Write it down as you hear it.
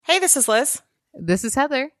Hey, this is Liz. This is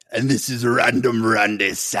Heather. And this is Random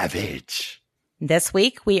Randy Savage. This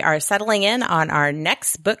week, we are settling in on our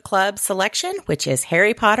next book club selection, which is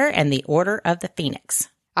Harry Potter and the Order of the Phoenix.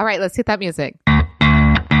 All right, let's hit that music.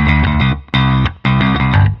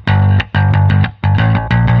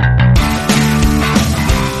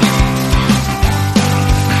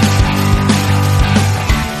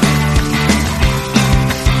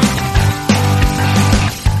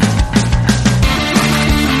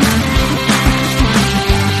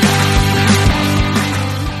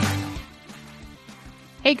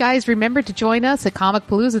 Hey guys, remember to join us at Comic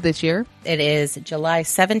Palooza this year. It is July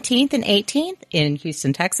 17th and 18th in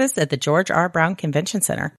Houston, Texas at the George R. Brown Convention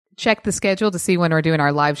Center. Check the schedule to see when we're doing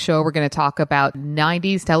our live show. We're going to talk about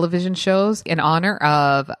 90s television shows in honor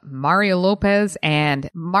of Mario Lopez and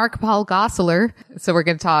Mark Paul Gosselaar. So we're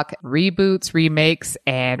going to talk reboots, remakes,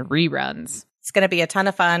 and reruns. It's going to be a ton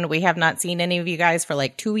of fun. We have not seen any of you guys for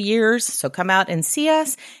like 2 years, so come out and see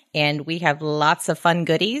us. And we have lots of fun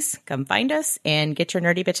goodies. Come find us and get your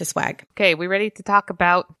nerdy bitches swag. Okay, we ready to talk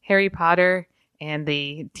about Harry Potter and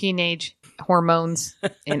the teenage hormones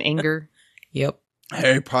and anger? Yep.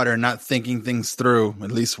 Harry Potter not thinking things through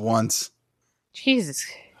at least once. Jesus.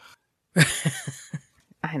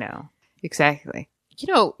 I know. Exactly.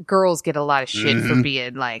 You know, girls get a lot of shit for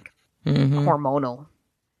being like hormonal.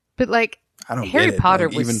 But like, I don't Harry get it. Potter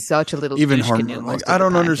Like, was such a little even douche canoe most like, of I the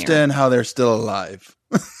don't time understand how they're still alive.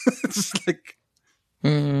 It's just like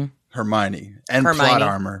Hermione and plot Hermione.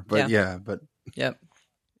 armor, but Yep.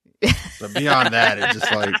 but beyond that, it's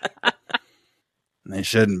just like they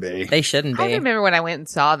shouldn't be. They shouldn't I be. remember when I went and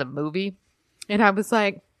saw the movie, and I was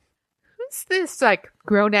like, who's this like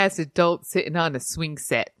grown-ass adult sitting on a swing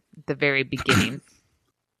set at the very beginning?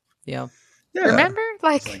 Yeah. Yeah. Remember?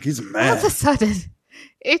 Like, It's like he's all of mad. a sudden,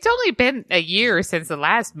 it's only been a year since the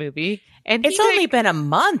last movie, and It's only been a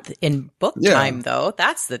month in book Yeah. time, though.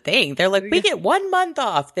 That's the thing. They're like, we get 1 month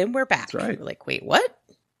off, then we're back. That's right. We're like, wait, what?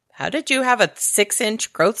 How did you have a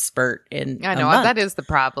 6-inch growth spurt in I a know month? that is the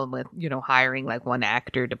problem with, hiring like one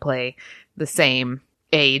actor to play the same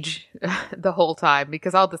age the whole time,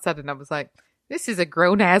 because all of a sudden I was like, this is a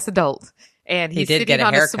grown ass adult, and He he's did sitting get a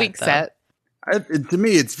on a haircut, swing though. set. To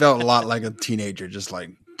me, it's felt a lot like a teenager, just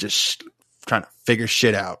trying to figure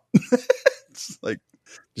shit out. It's like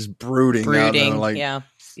just brooding. out there, like, yeah.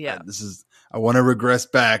 Yeah. I want to regress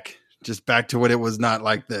back to when it was not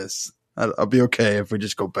like this. I'll be okay if we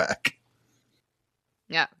just go back.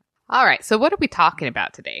 Yeah. All right. So what are we talking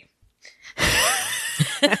about today?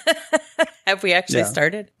 Have we actually Yeah.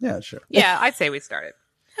 started? Yeah, sure. Yeah, I'd say we started.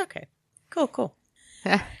 Okay. Cool.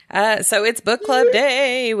 So it's book club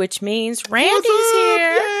day, which means Randy's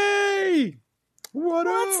here. Yay! What's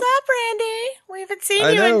What's up, Randy? We haven't seen I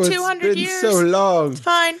you know, in it's 200 been years. so long. It's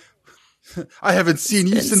fine. I haven't seen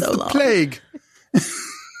you been since so the long. plague.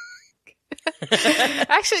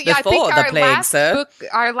 Actually, yeah, I think Before the plague, sir.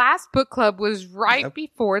 our last book club was right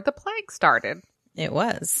before the plague started. It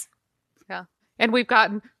was. Yeah. And we've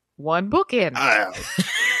gotten one book in.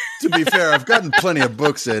 To be fair, I've gotten plenty of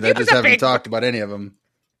books in. I It was just a haven't big talked about any of them.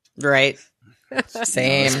 Right.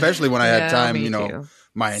 Same. Especially when I had Yeah, time, me too.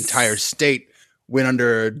 my entire state went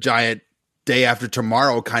under a giant day after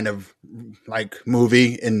tomorrow kind of like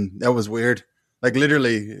movie. And that was weird. Like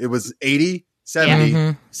literally it was 80, 70,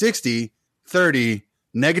 Mhm. 60, 30,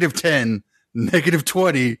 -10,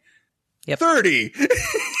 -20, Yep. 30,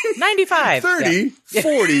 95. 30, Yeah.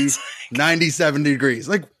 40, 97 degrees.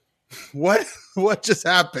 Like what just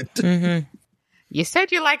happened? Mhm. You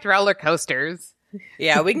said you liked roller coasters.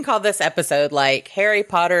 Yeah, we can call this episode like Harry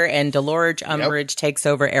Potter and Dolores Umbridge takes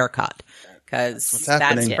over ERCOT. Because what's that's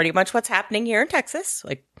happening. pretty much what's happening here in Texas.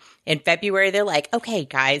 Like in February, they're like, okay,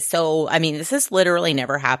 guys. So, I mean, this has literally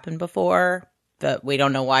never happened before, but we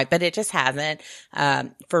don't know why, but it just hasn't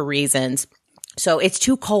for reasons. So it's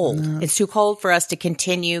too cold. It's too cold for us to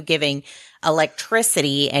continue giving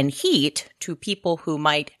electricity and heat to people who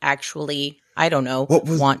might actually, I don't know,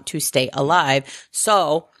 want to stay alive.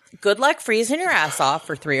 So good luck freezing your ass off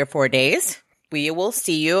for 3 or 4 days. We will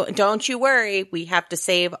see you. Don't you worry. We have to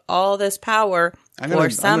save all this power for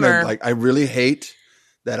summer. I really hate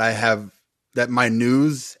that that my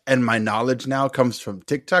news and my knowledge now comes from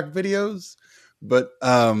TikTok videos. But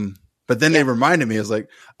then they reminded me, I was like,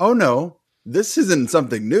 oh no, this isn't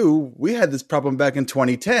something new. We had this problem back in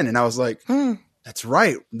 2010. And I was like, that's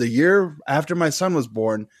right. The year after my son was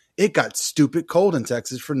born, it got stupid cold in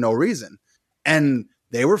Texas for no reason. And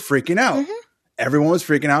they were freaking out. Everyone was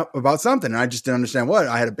freaking out about something. And I just didn't understand what.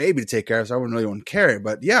 I had a baby to take care of, so I wouldn't really want to carry.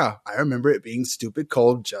 But yeah, I remember it being stupid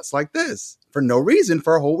cold just like this for no reason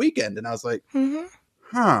for a whole weekend. And I was like,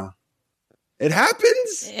 huh. It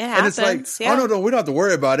happens. And it's like, yeah. oh, no, we don't have to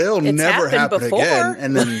worry about it. It'll never happen before. again.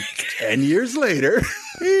 And then 10 years later.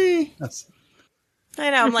 I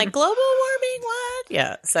know. I'm like, global warming, what?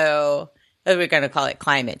 Yeah. So we're going to call it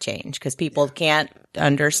climate change because people can't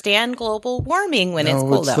understand global warming when it's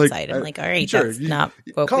cold outside. I'm like, all right, sure, that's not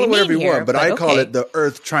what call we it whatever mean you here, want, but I call it the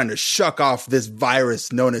Earth trying to shuck off this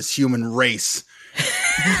virus known as human race.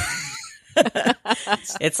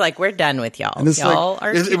 It's like, we're done with y'all. And it's y'all like,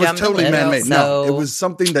 are it was totally man-made. So... No, it was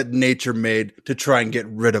something that nature made to try and get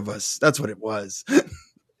rid of us. That's what it was.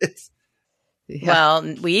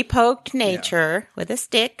 Well, we poked nature with a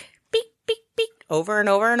stick, beak, beak, beak, over and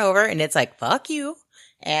over and over, and it's like, fuck you.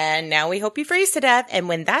 And now we hope you freeze to death. And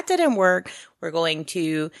when that didn't work, we're going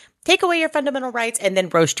to take away your fundamental rights and then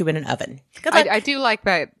roast you in an oven. I do like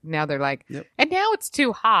that. Now they're like, and now it's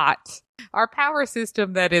too hot. Our power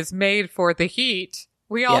system that is made for the heat,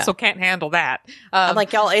 we also can't handle that. I'm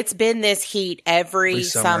like, y'all, it's been this heat every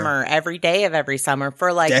summer, every day of every summer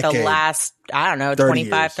for like the last, I don't know,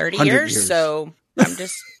 25, 30 years. So I'm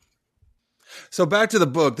just... So back to the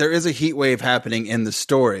book, there is a heat wave happening in the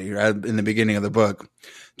story, right, in the beginning of the book.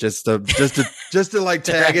 Just to like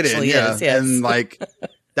tag it in. Yeah. Is, yes. And like...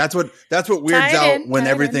 That's what weirds out when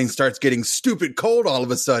everything starts getting stupid cold all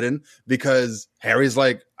of a sudden, because Harry's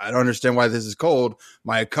like, I don't understand why this is cold.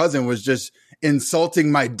 My cousin was just insulting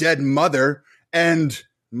my dead mother and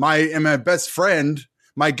my best friend,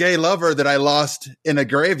 my gay lover that I lost in a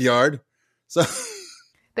graveyard. So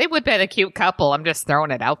they would be a cute couple. I'm just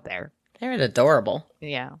throwing it out there. They're adorable.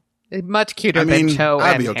 Yeah. Much cuter than Cho and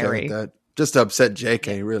Harry. I'd be okay with that. Just to upset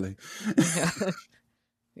JK, really.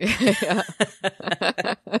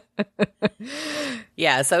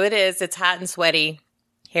 Yeah, so it is. It's hot and sweaty.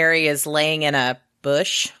 Harry is laying in a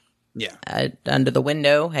bush. Yeah. Under the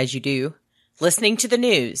window, as you do, listening to the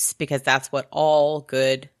news, because that's what all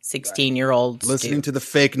good 16-year-olds listening to the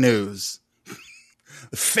fake news.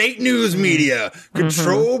 The fake news media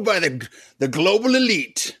controlled by the global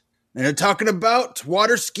elite. And they're talking about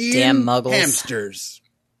water skiing damn muggles. Hamsters.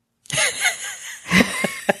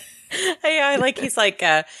 Yeah, like he's like,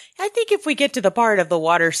 I think if we get to the part of the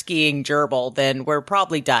water skiing gerbil, then we're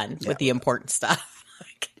probably done with the important stuff.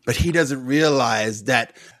 But he doesn't realize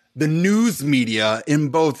that the news media in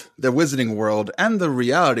both the Wizarding world and the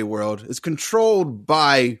reality world is controlled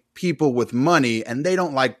by people with money, and they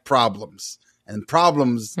don't like problems. And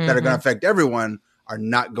problems that are going to affect everyone are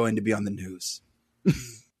not going to be on the news.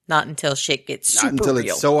 Not until shit gets super Not until real.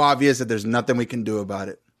 It's so obvious that there's nothing we can do about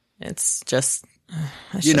it. It's just...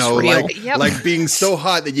 you know, real. like being so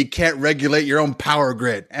hot that you can't regulate your own power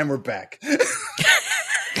grid. And we're back.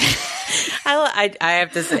 I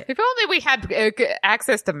have to say, if only we had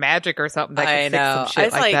access to magic or something that could fix some shit I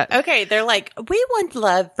was like that. Okay, they're like, we would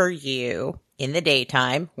love for you in the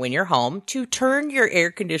daytime when you're home to turn your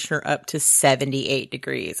air conditioner up to 78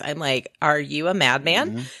 degrees. I'm like, are you a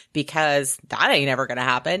madman? Because that ain't ever going to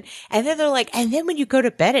happen. And then they're like, and then when you go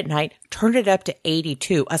to bed at night, turn it up to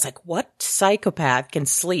 82. I was like, what psychopath can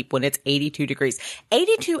sleep when it's 82 degrees?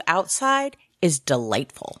 82 outside is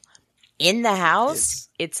delightful. In the house,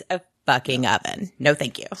 it's a fucking oven. No,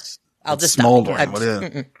 thank you. I'll just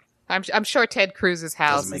smoldering. I'm sure Ted Cruz's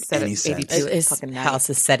house is set at 82. His house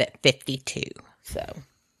is set at 52. So,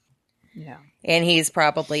 yeah. And he's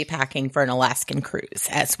probably packing for an Alaskan cruise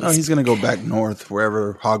as we speak. He's going to go back north,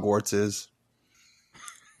 wherever Hogwarts is.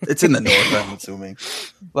 It's in the north, I'm assuming.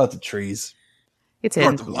 Lots of trees. It's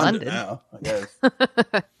north in of London now, I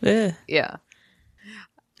guess. Yeah.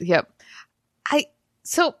 Yep.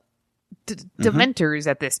 So Dementors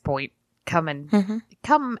at this point come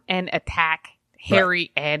and attack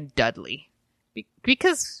Harry and Dudley.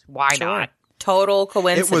 Because why not? Total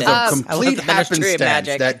coincidence. It was a complete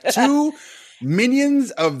happenstance that two minions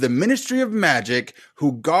of the Ministry of Magic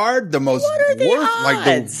who guard the most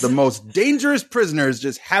the most dangerous prisoners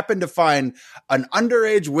just happened to find an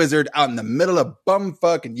underage wizard out in the middle of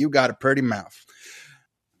bumfuck, and you got a pretty mouth.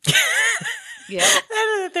 Yeah.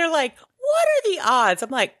 They're like, what are the odds? I'm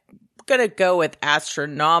like, gonna go with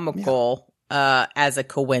astronomical as a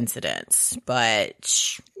coincidence,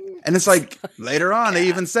 but and it's like later on they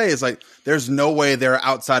even say it's like there's no way they're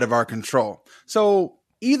outside of our control. So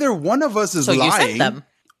either one of us is lying,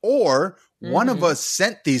 or one of us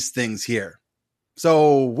sent these things here.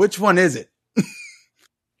 So which one is it?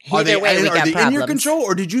 Are they in your control,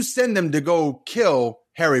 or did you send them to go kill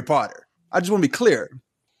Harry Potter? I just want to be clear.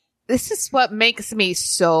 This is what makes me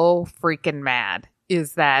so freaking mad,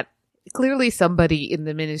 is that clearly somebody in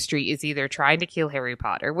the ministry is either trying to kill Harry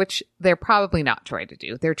Potter, which they're probably not trying to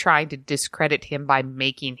do. They're trying to discredit him by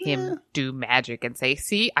making him do magic and say,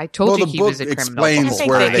 see, I told you he was a criminal. I explains think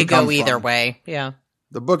where they they could go come either from. way. Yeah.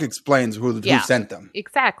 The book explains who sent them.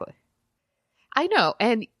 Exactly. I know.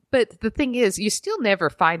 But the thing is, you still never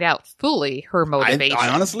find out fully her motivation. I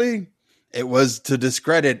honestly, it was to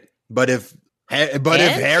discredit. But if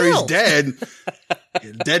Harry's dead,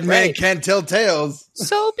 dead man Right. can't tell tales.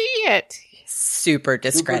 So be it. Super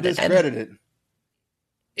discredited.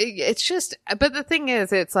 It's just, but the thing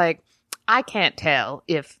is, it's like, I can't tell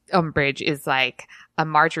if Umbridge is like a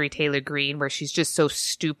Marjorie Taylor Greene where she's just so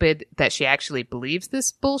stupid that she actually believes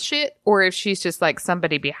this bullshit, or if she's just like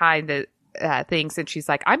somebody behind the things and she's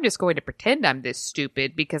like, I'm just going to pretend I'm this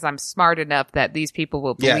stupid because I'm smart enough that these people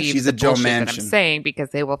will believe she's the a Joe bullshit that I'm Manchin. saying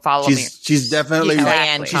because they will follow me. She's definitely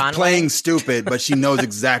Exactly. she's playing stupid, but she knows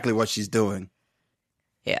exactly what she's doing.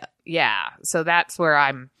 Yeah. So that's what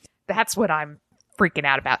I'm freaking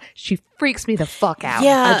out about. She freaks me the fuck out.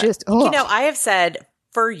 Yeah. I just, ugh. You know, I have said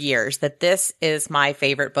for years that this is my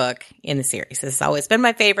favorite book in the series. This has always been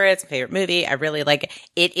my favorite. It's my favorite movie. I really like it.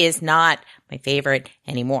 It is not my favorite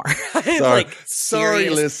anymore. Sorry,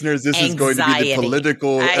 listeners. This is going to be the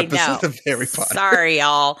political episode of Harry Potter. Sorry,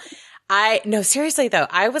 y'all. No, seriously though,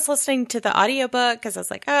 I was listening to the audiobook because I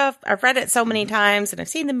was like, oh, I've read it so many times and I've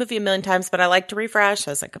seen the movie a million times, but I like to refresh.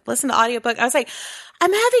 I was like, listen to audiobook. I was like,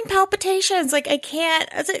 I'm having palpitations. Like I can't,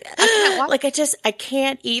 I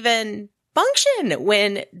can't even function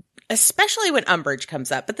especially when Umbridge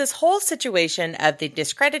comes up. But this whole situation of the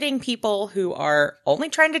discrediting people who are only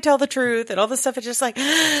trying to tell the truth and all this stuff is just like,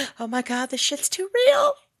 oh my God, this shit's too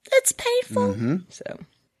real. It's painful. Mm-hmm. So.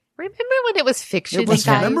 Remember when it was fiction?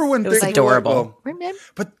 Remember when it was things adorable. Well, remember?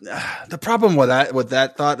 But the problem with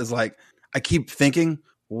that thought is like, I keep thinking,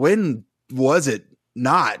 when was it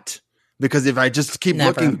not? Because if I just keep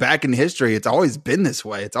looking back in history, it's always been this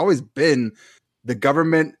way. It's always been the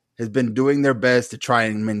government has been doing their best to try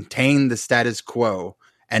and maintain the status quo.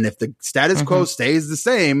 And if the status quo stays the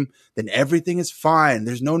same, then everything is fine.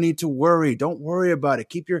 There's no need to worry. Don't worry about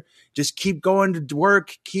it. Just keep going to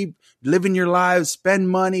work, keep living your lives, spend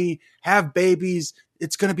money, have babies.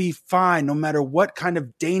 It's going to be fine no matter what kind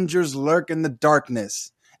of dangers lurk in the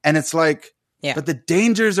darkness. And it's like, but the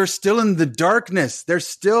dangers are still in the darkness. There's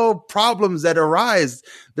still problems that arise.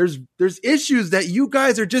 There's issues that you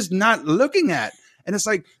guys are just not looking at. And it's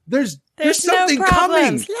like, there's something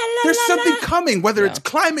coming. There's something coming, whether it's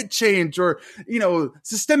climate change or,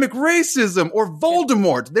 systemic racism or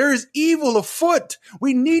Voldemort. There is evil afoot.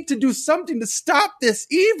 We need to do something to stop this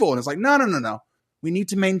evil. And it's like, no. We need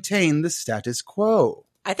to maintain the status quo.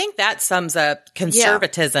 I think that sums up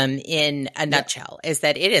conservatism in a nutshell, is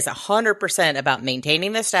that it is 100% about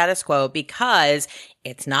maintaining the status quo because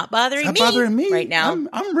it's not bothering me right now.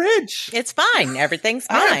 I'm rich. It's fine. Everything's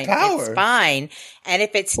fine. I have power. It's fine. And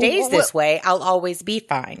if it stays this way, I'll always be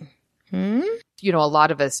fine. A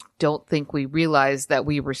lot of us don't think we realize that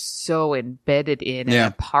we were so embedded in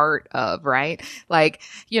and a part of, right? Like,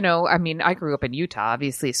 I grew up in Utah,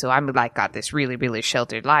 obviously, so I'm like got this really, really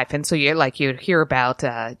sheltered life. And so you hear about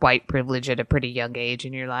white privilege at a pretty young age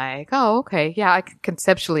and you're like, oh, okay, yeah, I can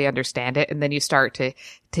conceptually understand it. And then you start to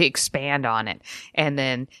expand on it. And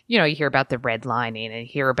then, you hear about the redlining and you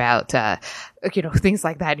hear about, things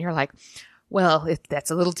like that. And you're like, well,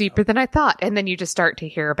 that's a little deeper than I thought. And then you just start to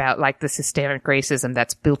hear about like the systemic racism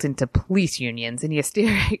that's built into police unions. And you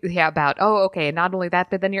hear about, and not only that,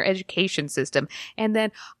 but then your education system. And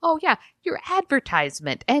then, your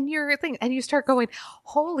advertisement and your thing. And you start going,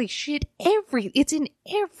 holy shit, it's in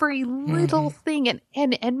every little thing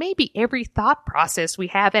and maybe every thought process we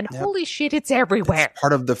have. And holy shit, it's everywhere. It's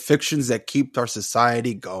part of the fictions that keep our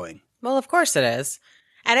society going. Well, of course it is.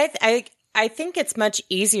 And I think it's much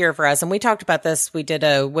easier for us. And we talked about this. We did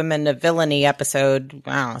a Women of Villainy episode,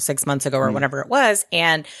 6 months ago or whatever it was.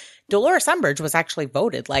 And Dolores Umbridge was actually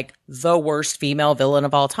voted like the worst female villain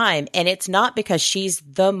of all time. And it's not because she's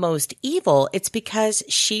the most evil. It's because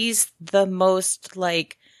she's the most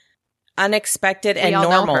like unexpected and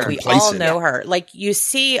normal. We all know her. Like you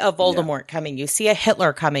see a Voldemort coming, you see a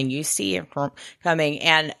Hitler coming, you see him coming,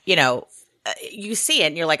 and you see it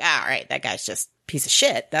and you're like, all right, that guy's just piece of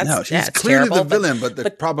shit. She's clearly terrible, the villain, but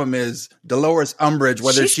the problem is Dolores Umbridge,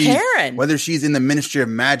 whether she's in the Ministry of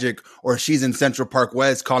Magic or she's in Central Park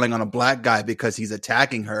West calling on a black guy because he's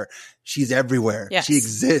attacking her, she's everywhere. Yes. She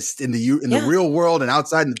exists in the real world and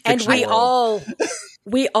outside in the fictional world.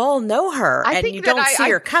 We all know her, and you don't see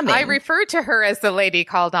her coming. I refer to her as the lady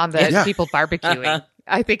called on the people barbecuing.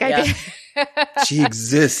 I think I did. She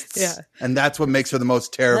exists. Yeah. And that's what makes her the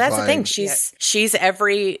most Well, terrifying. that's the thing. She's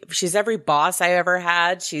every boss I ever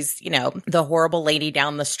had. She's, the horrible lady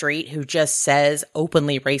down the street who just says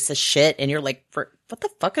openly racist shit. And you're like, what the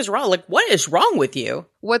fuck is wrong? Like, what is wrong with you?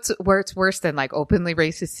 What's worse than like openly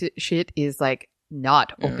racist shit is like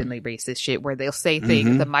not openly racist shit where they'll say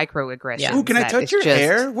things, the microaggressions. Yeah. Ooh, can I touch your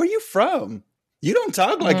hair? Where you from? You don't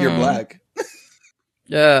talk like you're black.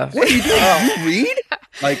 Yeah. What are you doing? You read?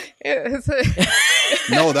 Like,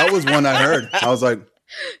 no, that was one I heard. I was like,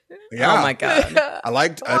 yeah. Oh my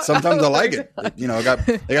God. Sometimes I like it.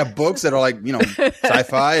 They got books that are like,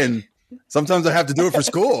 sci-fi, and sometimes I have to do it for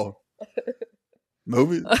school.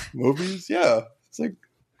 Movies. Yeah. It's like,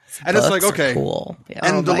 and it's like, okay. Cool. Yeah.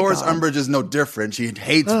 And Dolores Umbridge is no different. She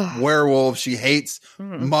hates werewolves. She hates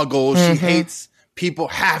muggles. She hates people,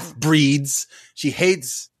 half-breeds. She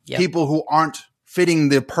hates people who aren't fitting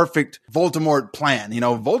the perfect Voldemort plan.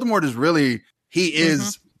 Voldemort is really, he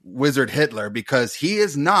is Wizard Hitler because he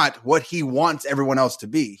is not what he wants everyone else to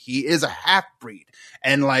be. He is a half-breed.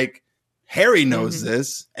 And like, Harry knows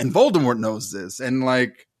this, and Voldemort knows this. And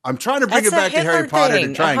like, I'm trying to bring it back to Harry Potter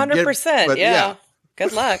to try and 100%, but yeah.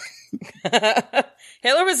 Good luck.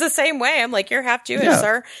 Hitler was the same way. I'm like, you're half Jewish,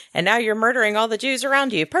 sir. And now you're murdering all the Jews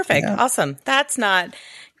around you. Perfect. Yeah. Awesome. That's not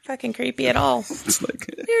fucking creepy at all. It's like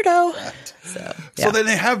weirdo. So then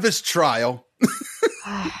they have this trial.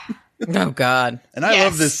 Oh God. And I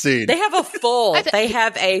love this scene. They have a full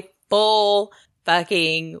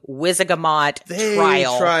fucking Wizigamot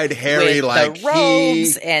trial. They tried Harry like the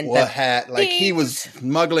robes he was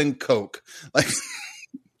smuggling coke. Like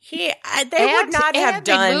they would not have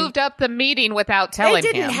done. They moved up the meeting without telling him.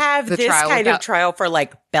 They didn't have this kind of trial for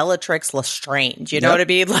like Bellatrix Lestrange. You know what I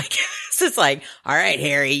mean? Like it's just like, all right,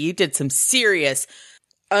 Harry, you did some serious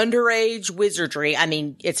underage wizardry. I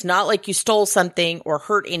mean, it's not like you stole something or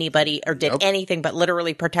hurt anybody or did anything but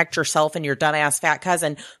literally protect yourself and your dumbass fat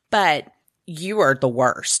cousin. But you are the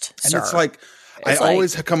worst, and sir. It's like, I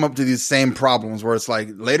always come up to these same problems where it's like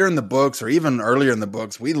later in the books or even earlier in the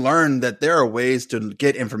books, we learn that there are ways to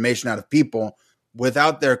get information out of people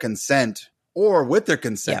without their consent or with their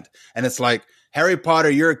consent. Yeah. And it's like, Harry Potter,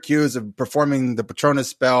 you're accused of performing the Patronus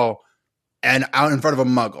spell and out in front of a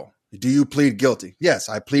muggle. Do you plead guilty? Yes,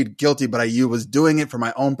 I plead guilty, but I was doing it for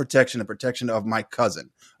my own protection and protection of my cousin.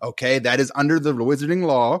 Okay, that is under the wizarding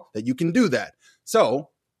law that you can do that. So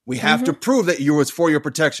we have to prove that you was for your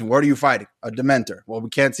protection. What are you fighting? A Dementor. Well, we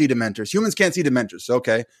can't see Dementors. Humans can't see Dementors.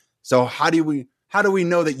 Okay. So how do we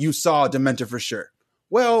know that you saw a Dementor for sure?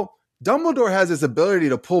 Well, Dumbledore has this ability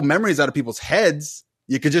to pull memories out of people's heads.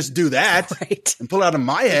 You could just do that and pull it out of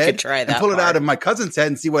my head and pull it out of my cousin's head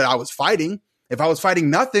and see what I was fighting. If I was fighting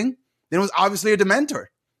nothing, then it was obviously a Dementor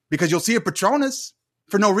because you'll see a Patronus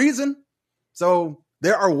for no reason. So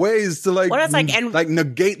there are ways to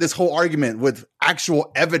negate this whole argument with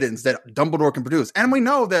actual evidence that Dumbledore can produce. And we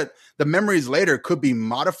know that the memories later could be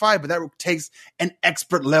modified, but that takes an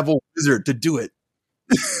expert level wizard to do it.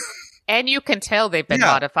 And you can tell they've been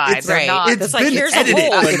modified. They're not. It's been here's edited. A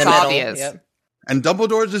hole in the middle. Obvious. Yep. And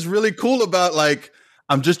Dumbledore's just really cool about like,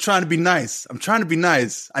 I'm just trying to be nice. I'm trying to be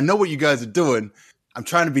nice. I know what you guys are doing. I'm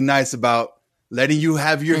trying to be nice about letting you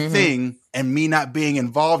have your thing and me not being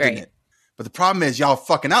involved in it. But the problem is y'all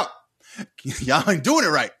fucking up. Y'all ain't doing it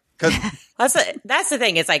right. That's the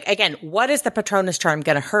thing. It's like, again, what is the Patronus charm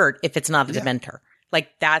going to hurt if it's not a Dementor? Like,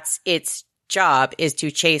 that's its job, is to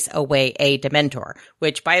chase away a Dementor.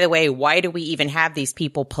 Which, by the way, why do we even have these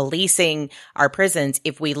people policing our prisons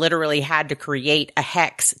if we literally had to create a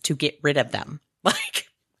hex to get rid of them? Like,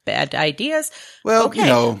 bad ideas. Well,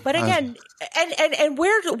 okay. But again, and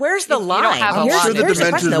where's the line? I'm sure the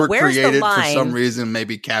Dementors were created for some reason,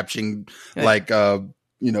 maybe capturing what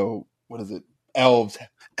is it? Elves,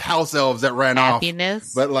 house elves that ran Happiness.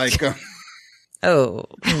 Off. But like, oh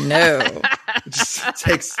no. It just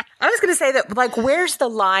takes. I was going to say that, like, where's the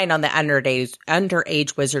line on the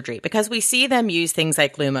underage wizardry? Because we see them use things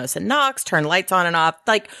like Lumos and Nox, turn lights on and off,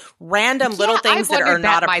 like random little things that are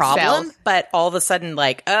not a problem. But all of a sudden,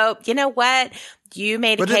 like, oh, you know what? You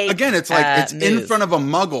made a cake. Again, it's like it's in front of a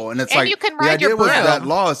muggle, and it's like you can the ride idea your was broom. that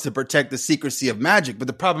law is to protect the secrecy of magic. But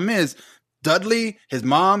the problem is, Dudley, his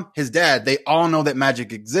mom, his dad, they all know that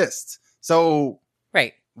magic exists. So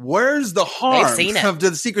where's the harm of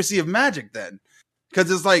the secrecy of magic then? Because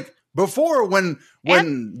it's like before when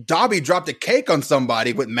Dobby dropped a cake on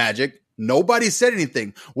somebody with magic, nobody said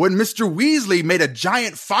anything. When Mr. Weasley made a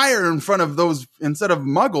giant fire in front of those instead of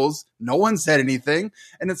muggles, no one said anything.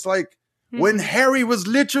 And it's like when Harry was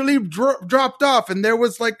literally dropped off and there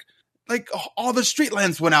was like all the street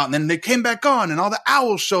lamps went out and then they came back on and all the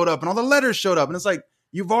owls showed up and all the letters showed up. And it's like,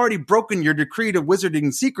 you've already broken your decree to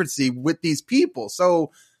wizarding secrecy with these people.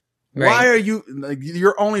 So why are you, like,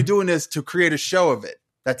 you're only doing this to create a show of it.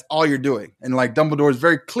 That's all you're doing. And like Dumbledore is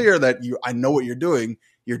very clear that I know what you're doing.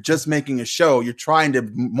 You're just making a show. You're trying to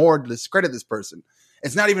more discredit this person.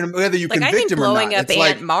 It's not even whether you convict him or not. Blowing up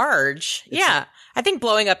Aunt Marge. Yeah. I think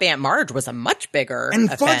blowing up Aunt Marge was a much bigger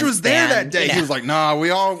And Fudge was there that day. He was like, nah,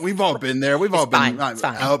 we've all been there. We've all been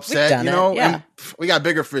upset, you know? And we got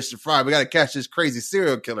bigger fish to fry. We got to catch this crazy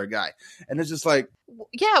serial killer guy. And it's just like,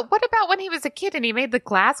 yeah, what about when he was a kid and he made the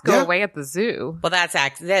glass go away at the zoo? Well, that's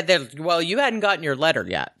well, you hadn't gotten your letter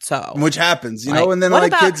yet, so which happens, you know. And then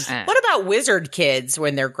kids. What about wizard kids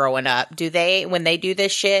when they're growing up? When they do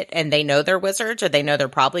this shit and they know they're wizards or they know they're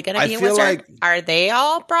probably going to be a wizard? Are they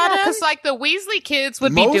all brought up? Because like the Weasley kids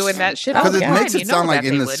would be doing that shit all the time. Because it makes it sound like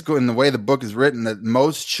in the school, in the way the book is written, that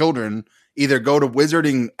most children either go to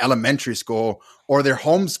wizarding elementary school or they're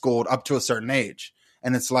homeschooled up to a certain age,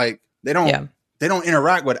 and it's like they don't. Yeah. They don't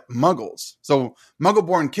interact with muggles. So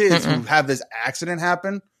muggle-born kids who have this accident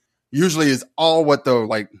happen usually is all what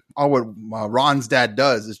Ron's dad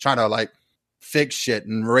does is try to like fix shit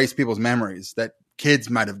and erase people's memories that kids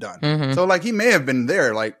might have done. Mm-hmm. So like he may have been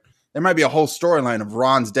there. Like there might be a whole storyline of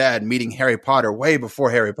Ron's dad meeting Harry Potter way before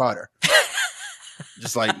Harry Potter.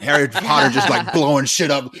 Just like Harry Potter just like blowing shit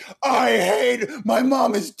up. I hate my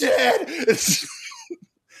mom is dead.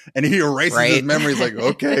 And he erases his memories like,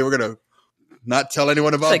 okay, we're going to not tell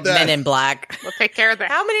anyone about like that. Men in Black. We'll take care of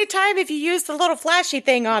that. How many times have you used the little flashy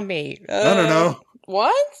thing on me? I don't know.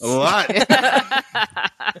 What? A lot.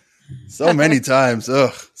 So many times.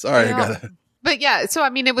 Ugh. Sorry, I got it. But yeah, so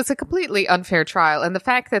I mean, it was a completely unfair trial. And the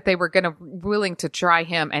fact that they were willing to try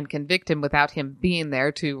him and convict him without him being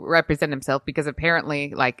there to represent himself, because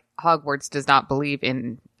apparently, like, Hogwarts does not believe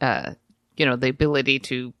in, the ability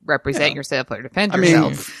to represent yourself or defend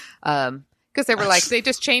yourself. Because they were like, they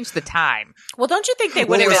just changed the time. Well, don't you think they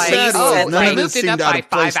would have said, none of this seemed out of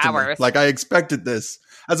place to me. Like, I expected this.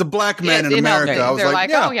 As a black man in America, I was like,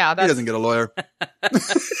 he doesn't get a lawyer.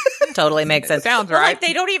 Totally makes sense. Sounds right. Like,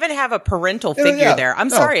 they don't even have a parental figure there. I'm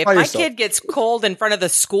sorry, if my kid gets cold in front of the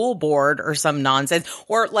school board or some nonsense,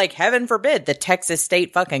 or like, heaven forbid, the Texas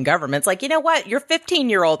state fucking government's like, you know what? Your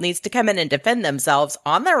 15-year-old needs to come in and defend themselves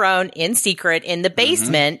on their own, in secret, in the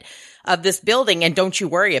basement of this building, and don't you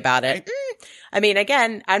worry about it. I mean,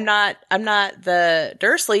 again, I'm not the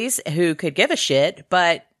Dursleys who could give a shit,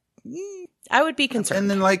 but I would be concerned.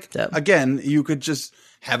 And then, again, you could just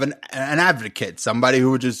have an advocate, somebody who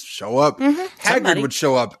would just show up. Hagrid would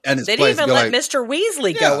show up and his place. They didn't even let Mr.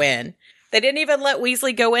 Weasley go in. They didn't even let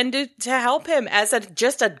Weasley go in to help him as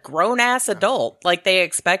just a grown-ass adult. Like, they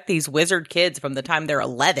expect these wizard kids from the time they're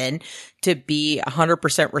 11 to be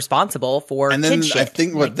 100% responsible for and then kid shit. I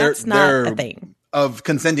think what that's not a thing. Of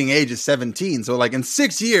consenting age is 17. So, like, in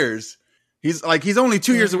 6 years, he's only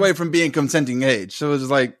 2 years away from being consenting age. So it's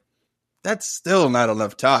like, that's still not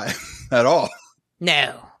enough time at all.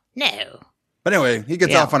 No. But anyway, he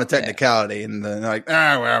gets off on a technicality and then like,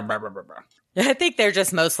 well, blah, blah, blah, blah. I think they're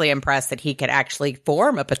just mostly impressed that he could actually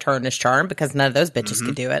form a Patronus charm because none of those bitches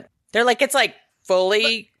could do it. They're like, it's like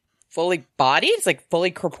fully bodied. It's like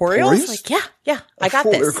fully corporeal. It's like, yeah, I got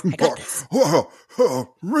this.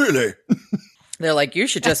 Oh, really? They're like, you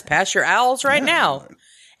should just pass your owls right now.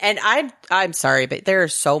 And I'm sorry, but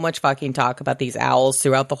there's so much fucking talk about these owls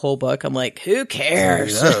throughout the whole book. I'm like, who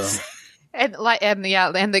cares? And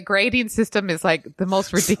the grading system is like the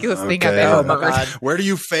most ridiculous thing I've ever heard. God. Where do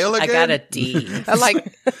you fail again? I got a D.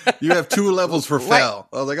 Like, you have 2 levels for fail.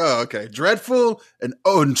 I was like, oh, okay, dreadful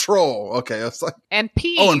and troll. Okay, I was like, and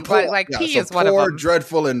P. And poor. P so is one of them.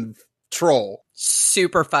 Dreadful, and troll.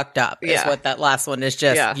 Super fucked up is what that last one is.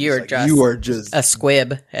 Just you are just a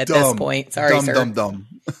squib at this point. Sorry, sir. Dumb.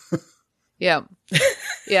 Yeah.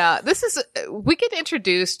 This is we get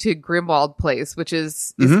introduced to Grimmauld Place, which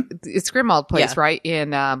is it's Grimmauld Place, right,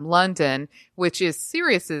 in London, which is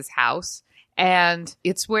Sirius's house, and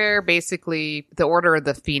it's where basically the Order of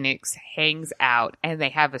the Phoenix hangs out, and they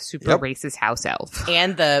have a super racist house elf,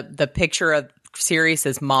 and the picture of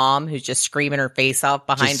Sirius's mom, who's just screaming her face off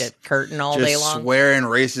behind a curtain all day long, swearing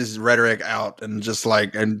racist rhetoric out, and just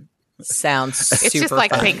like sounds. It's super just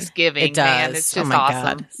like fun. Thanksgiving, it does. Man. It's just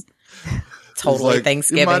awesome. God. Totally like,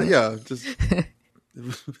 Thanksgiving. Just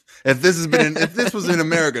if this was in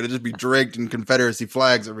America, it'd just be draped in Confederacy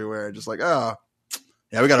flags everywhere. Just like,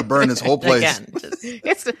 we got to burn this whole place. Again,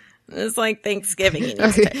 it's like Thanksgiving in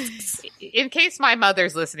Texas. In case my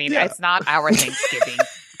mother's listening, it's not our Thanksgiving.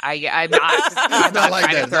 I'm not like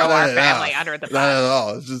trying that. to throw our family under the bus. Not at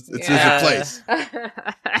all. It's just your place.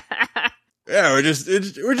 Yeah, it's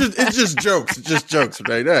just jokes. It's just jokes,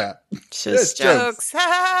 right? Yeah. Just jokes.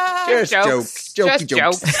 Just jokes. Jokey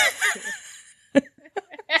jokes.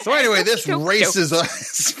 So anyway, this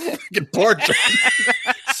racist fucking portrait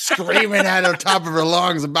screaming at the top of her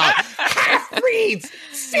lungs about half-breeds,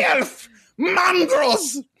 filth,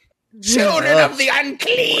 mongrels, children of the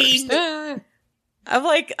unclean. I'm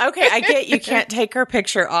like, okay, I get you can't take her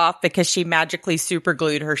picture off because she magically super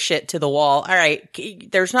glued her shit to the wall. All right,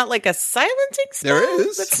 there's not like a silencing spell. There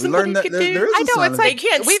is. We learned that there is. I know, it's like you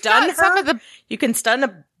can't stun her. Some of the... You can stun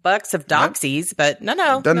a bucks of doxies, but no.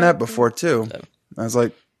 I've done that before too. So. I was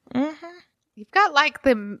like, you've got like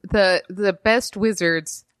the best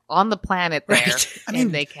wizards on the planet there. Right. I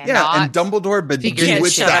mean, they cannot. yeah, and Dumbledore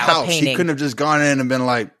bewitched the house. He couldn't have just gone in and been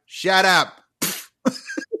like, "Shut up."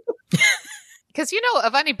 Because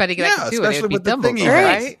of anybody that can do it, it would be with the thing he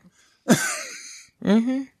Dumbledore, has.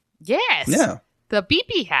 right? Yes. Yeah. The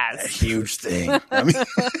BB has. A huge thing. I mean,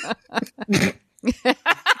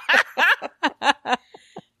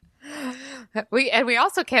 we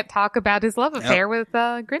also can't talk about his love affair with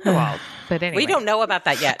Grindelwald. But anyway, We don't know about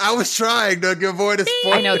that yet. I was trying to avoid a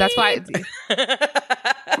spoiler. I know, that's why.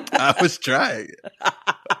 I was trying.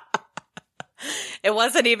 It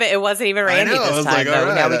wasn't even Randy know, I this was time like, though. all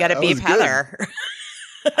right, Now we got to that beep was good. Heather.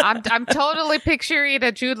 I'm totally picturing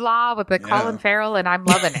a Jude Law with the Colin Farrell, and I'm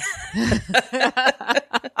loving it.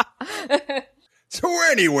 So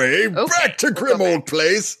anyway, back to Grimmauld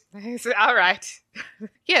Place. All right.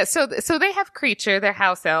 Yeah, so they have Creature, their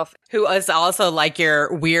house elf. Who is also like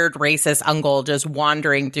your weird racist uncle just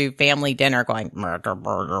wandering through family dinner going, murder,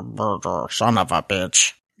 murder, murder, son of a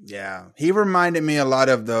bitch. Yeah, he reminded me a lot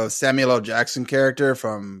of the Samuel L. Jackson character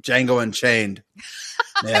from Django Unchained.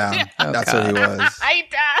 Yeah, that's what he was. He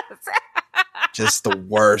does. Just the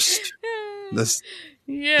worst.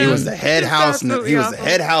 He was the head house. He was the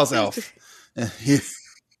head house elf. And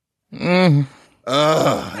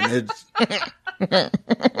and it's, Oh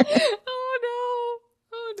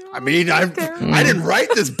no! I mean, I didn't write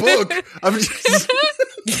this book. I'm just.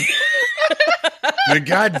 But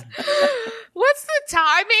God. What's the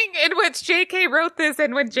timing in which J.K. wrote this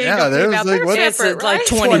and when J.K. there came was out? like, They're what It's separate, like right?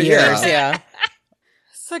 20 Yeah. years, yeah.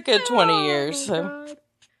 It's a good 20 years. Oh, So. God.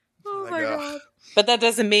 Oh my Like, God. But that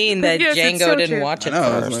doesn't mean that Yes, it's Django so didn't true. watch it I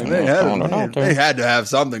know, first. they had to have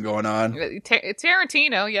something going on.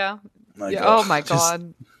 Tarantino, yeah. Like, Oh my just-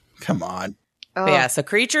 God. Come on. Oh. But yeah, so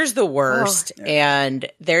Creature's the worst, and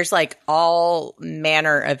there's like all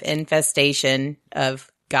manner of infestation of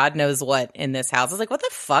God knows what in this house. I was like, what the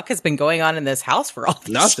fuck has been going on in this house for all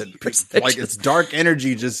these Nothing. years? Like it's dark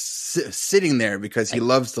energy just sitting there because he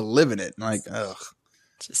loves to live in it. Like, ugh.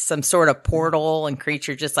 Just some sort of portal, and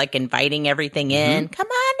Creature just like inviting everything in. Come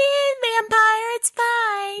on in, vampire, it's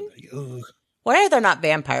fine. Ugh. Why are there not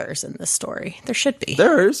vampires in this story? There should be.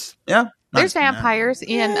 There's, yeah. There's vampires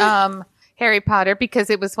in Harry Potter because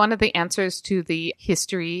it was one of the answers to the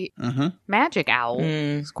history magic owl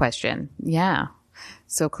question. Yeah.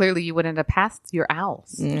 So clearly you wouldn't have passed your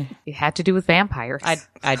owls. It had to do with vampires.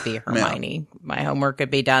 I'd be Hermione. My homework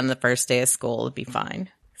would be done the first day of school. It'd be fine.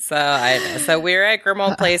 So we're at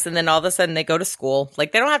Grimmauld Place, and then all of a sudden they go to school.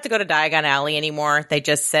 Like, they don't have to go to Diagon Alley anymore. They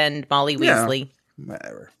just send Molly Weasley.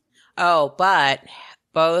 Whatever. Oh, but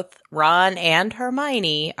both Ron and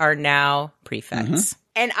Hermione are now prefects.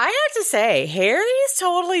 And I have to say, Harry's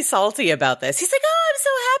totally salty about this. He's like, oh, I'm so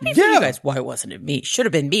happy for you guys. Why wasn't it me? Should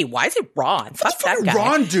have been me. Why is it Ron? Fuck that What did guy.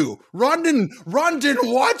 Ron do? Ron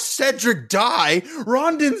didn't watch Cedric die.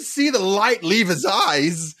 Ron didn't see the light leave his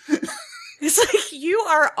eyes. It's like, you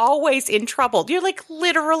are always in trouble. You're like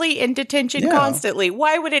literally in detention constantly.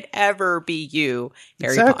 Why would it ever be you,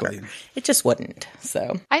 Harry Potter? It just wouldn't.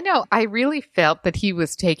 So I know. I really felt that he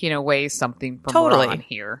was taking away something from Ron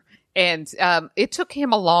here. And it took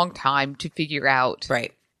him a long time to figure out.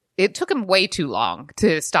 Right. It took him way too long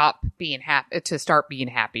to stop being happy, to start being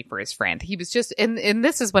happy for his friend. He was just, and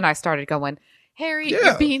this is when I started going, Harry,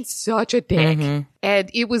 you're being such a dick. And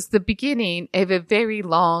it was the beginning of a very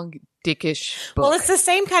long, dickish book. Well, it's the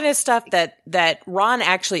same kind of stuff that Ron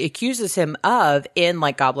actually accuses him of in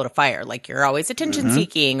like Goblet of Fire. Like, you're always attention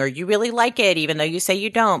seeking, or you really like it even though you say you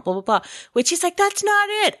don't, blah, blah, blah. Which he's like, that's not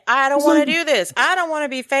it. I don't want to do this. I don't want to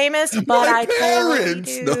be famous, but I totally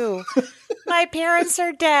do. My parents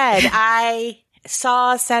are dead. I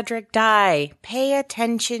saw Cedric die. Pay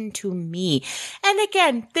attention to me. And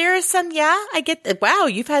again, there is some, I get that. Wow,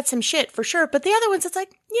 you've had some shit for sure. But the other ones, it's like,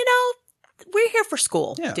 we're here for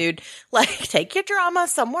school, dude. Like, take your drama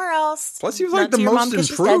somewhere else. Plus, he was like the most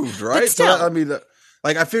improved, right? Still, So, I mean,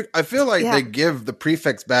 like I feel like they give the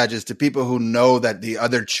prefects badges to people who know that the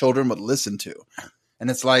other children would listen to, and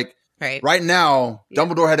it's like Right now,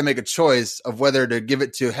 Dumbledore had to make a choice of whether to give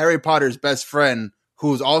it to Harry Potter's best friend,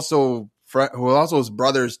 who's also his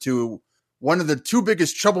brothers to one of the two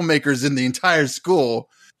biggest troublemakers in the entire school,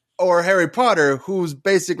 or Harry Potter, who's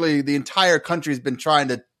basically the entire country's been trying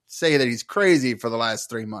to say that he's crazy for the last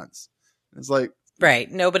 3 months. It's like, right.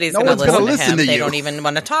 Nobody's No going one's to gonna listen to him. listen to They you. don't even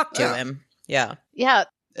want to talk to him. Yeah. Yeah.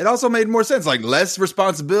 it also made more sense. Like, less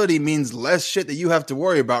responsibility means less shit that you have to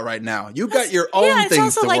worry about right now. You got your own Yeah, it's things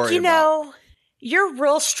also to like, worry you about. know, you're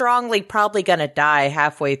real strongly probably going to die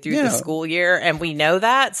halfway through the school year, and we know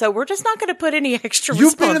that. So we're just not going to put any extra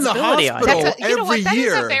You've been in responsibility the on hospital you. That's you know what? every That is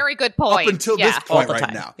year a very good point. up until Yeah. this point All the right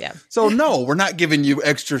time. now. Yeah. So no, we're not giving you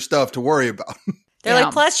extra stuff to worry about. They're Yeah.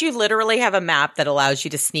 like, plus you literally have a map that allows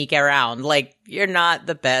you to sneak around. Like, you're not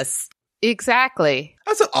the best. Exactly.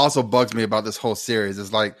 That's what also bugs me about this whole series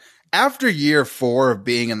is like, after year 4 of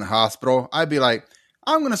being in the hospital, I'd be like,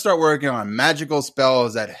 I'm going to start working on magical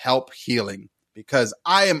spells that help healing because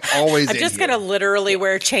I am always I'm in just here. going to literally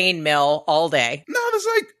wear chainmail all day. No, it's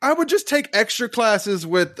like, I would just take extra classes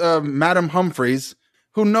with Madam Humphreys,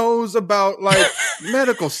 who knows about like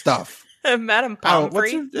medical stuff. Madam Oh,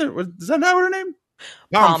 Pomfrey. is that not her name?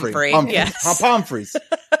 Pomfrey, Pomfrey. yes. Pomfreys.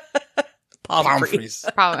 Pomfrey. Pomfreys.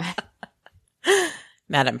 Probably.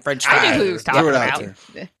 Madam French I fry. knew who he was Threw talking it out about.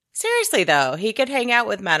 there. Seriously, though, he could hang out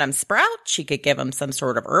with Madam Sprout. She could give him some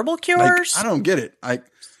sort of herbal Like, cures, I don't get it.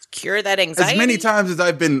 cure that anxiety. As many times as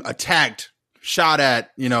I've been attacked, shot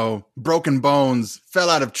at, broken bones, fell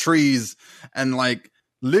out of trees, and like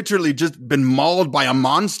literally just been mauled by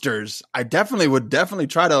monsters, I would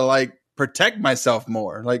try to like protect myself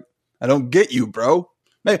more. Like, I don't get you, bro.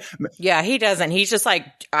 Yeah, he doesn't. He's just like,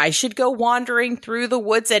 I should go wandering through the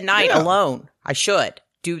woods at night Yeah. alone. I should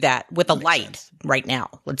do that with a Makes light sense. right now.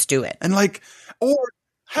 Let's do it. And like, or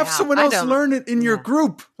have Yeah, someone I else don't- learn it in your yeah.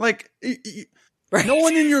 group. Like, Right. no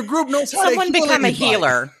one in your group knows how Someone to heal become a anybody.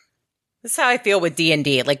 healer. That's how I feel with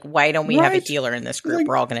D&D. Like, why don't we have a Right. healer in this group? Like,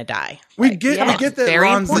 We're all going to die. We get that very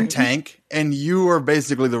Ron's important. the tank, and you are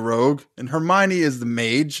basically the rogue, and Hermione is the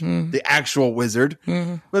mage, Mm. the actual wizard.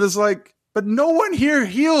 Mm-hmm. But it's like, but no one here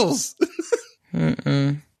heals.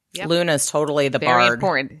 Mm-mm. Yep. Luna's totally the Very bard.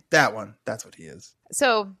 important. That one, that's what he is.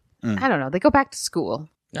 So, Mm. I don't know. They go back to school.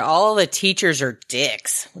 All the teachers are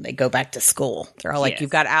dicks when they go back to school. They're all like, Yes. you've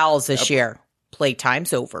got owls this year.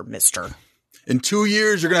 Playtime's over, mister. In 2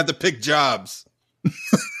 years, you're gonna have to pick jobs.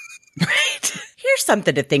 Right. Here's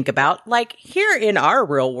something to think about. Like, here in our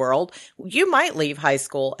real world, you might leave high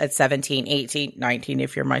school at 17, 18, 19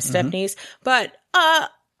 if you're my step-niece. But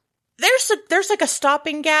there's like a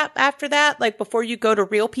stopping gap after that, like before you go to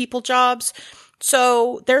real people jobs.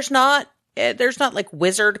 So there's not like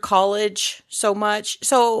wizard college so much.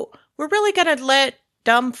 So we're really going to let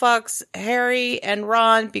dumb fucks Harry and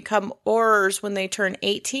Ron become Aurors when they turn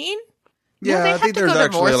 18? Well, Yeah, they I have think to there's go to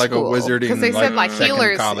actually more like school, a wizarding 'cause they said, like, second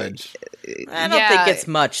healers- college. I don't think it's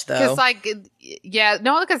much, though. Because, like,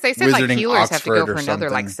 because they said, like, Wizarding healers have to go Oxford for or another,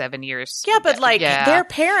 like, something. 7 years. Yeah, but like Yeah. their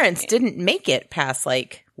parents didn't make it past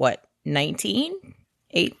like what 19,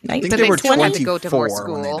 8, I 19, think But they they were still had to 24 go to more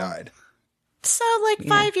when they school. died. so like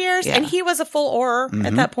 5 years, and Yeah. he was a full Auror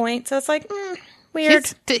at that point. So it's like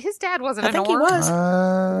weird. His dad wasn't I an think he Auror. was.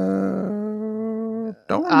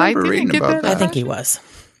 Don't I remember didn't reading get about that. I that. think he was,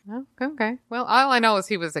 Oh, okay. Well, all I know is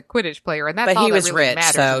he was a Quidditch player, and that's But all he that was really rich,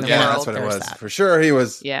 matters so in the Yeah, world. that's what it There's was. that. For sure, he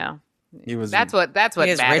was. Yeah, He was. that's what He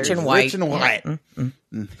is matters. rich and white. Rich and white.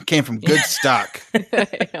 Came from good stock.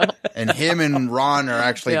 And him and Ron are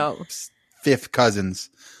actually Yeah. fifth cousins.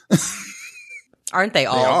 aren't they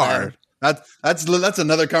all? They though? are. That's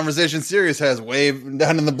another conversation Sirius has way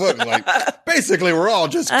down in the book. Like, basically, we're all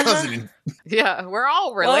just cousin. Yeah, we're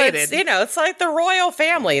all Well, related. it's like the royal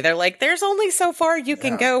family. They're like, there's only so far you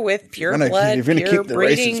can go with pure If blood, you're gonna pure keep the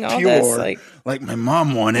races breeding, all pure, this. like my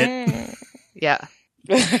mom wanted. yeah.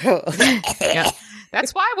 Yeah.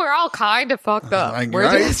 That's why we're all kind of fucked up. Like, We're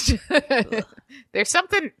right? just there's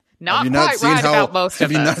something not Have you quite seen right how, about most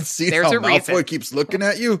have of you us. not seen There's how a reason. Malfoy keeps looking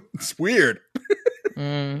at you? It's weird.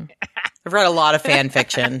 I've read a lot of fan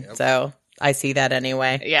fiction, so I see that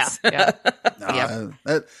anyway. Yeah, yeah. Nah,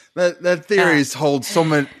 that theories hold so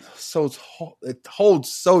much. It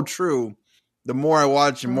holds so true. The more I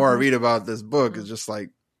watch and more I read about this book, it's just like,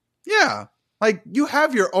 yeah, like you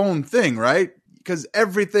have your own thing, right? Because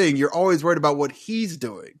everything you're always worried about what he's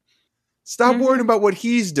doing. Stop worrying about what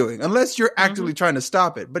he's doing, unless you're actively trying to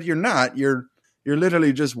stop it. But you're not. You're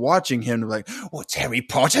literally just watching him, like, what's Harry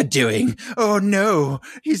Potter doing? Oh no,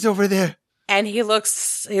 he's over there. And he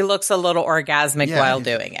looks a little orgasmic Yeah, while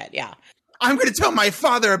he's- doing it. Yeah. I'm going to tell my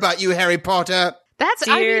father about you, Harry Potter. That's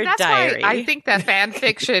Dear that's diary. why I think that fan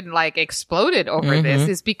fiction like exploded over this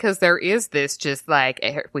is because there is this just like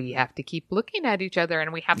we have to keep looking at each other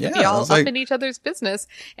and we have to be all up in each other's business.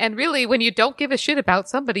 And really, when you don't give a shit about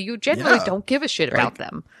somebody, you generally don't give a shit about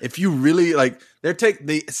them. If you really like,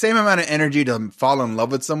 the same amount of energy to fall in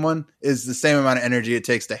love with someone is the same amount of energy it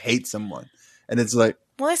takes to hate someone. And it's like,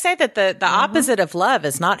 well, I say that the opposite of love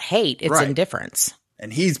is not hate; it's indifference.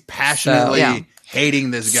 And he's passionately hating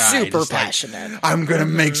this guy. Super passionate. I'm going to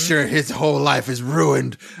make sure his whole life is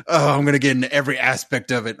ruined. Oh, I'm going to get into every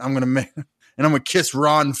aspect of it. I'm going to kiss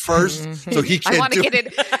Ron first so he can't get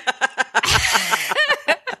it.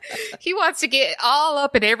 He wants to get all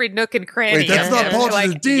up in every nook and cranny. Wait, that's not part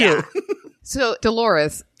of the deal. Yeah. So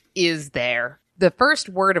Dolores is there. The first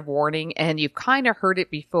word of warning, and you've kind of heard it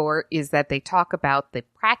before, is that they talk about the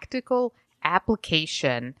practical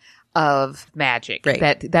application of magic,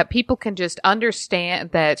 that people can just understand,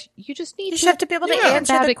 that you just have to be able to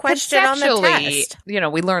answer the question on the test. You know,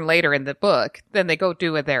 we learn later in the book, then they go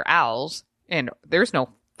do with their owls, and there's no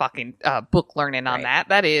fucking book learning on that.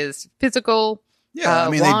 That is physical. Yeah, I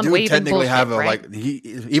mean, they do technically have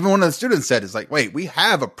even one of the students said, it's like, wait, we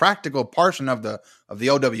have a practical portion of the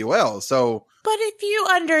OWL, so. But if you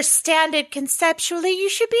understand it conceptually, you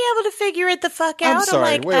should be able to figure it the fuck out. I'm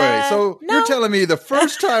sorry, wait. So no. You're telling me the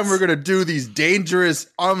first time we're going to do these dangerous,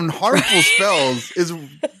 harmful spells is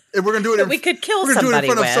we're going to do it. We could kill somebody. We're going to do it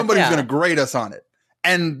in front of somebody who's going to grade us on it,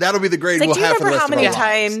 and that'll be the grade we'll have for the rest of our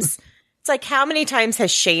lives. It's like, how many times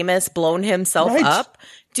has Seamus blown himself up?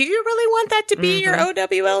 Do you really want that to be your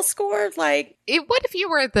OWL score? Like, what if you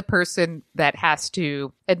were the person that has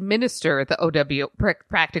to administer the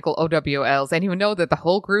practical OWLs, and you know that the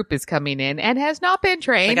whole group is coming in and has not been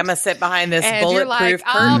trained? Like, I'm gonna sit behind this bulletproof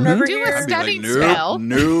curtain over do here. A stunning spell.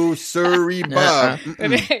 No, sirree, Bob.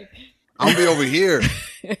 I'll be over here.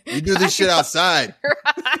 You do this shit outside.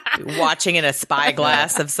 Watching in a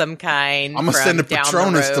spyglass of some kind. I'm gonna send a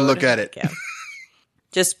Patronus to look at it. Yeah.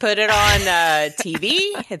 Just put it on TV.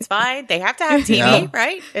 It's fine. They have to have TV,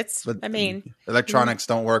 right? Electronics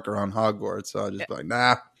don't work around Hogwarts, so I'll just be like,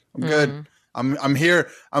 nah, I'm good. I'm here.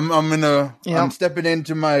 I'm stepping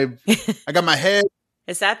into my. I got my head.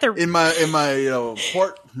 Is that in my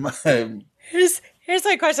port? Here's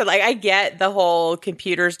my question. Like, I get the whole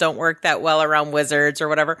computers don't work that well around wizards or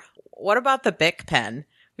whatever. What about the Bic pen?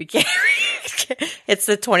 We can't. It's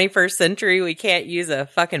the 21st century. We can't use a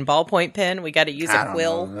fucking ballpoint pen. We got to use a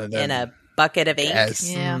quill in a bucket of ink. Yes.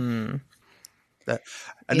 Yeah.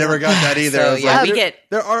 I never got that either. So,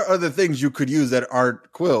 there are other things you could use that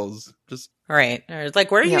aren't quills. Just right. Or like,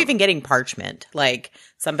 where are you even getting parchment? Like,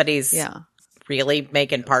 somebody's really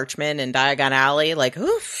making parchment in Diagon Alley. Like,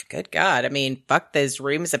 oof, good God. I mean, fuck those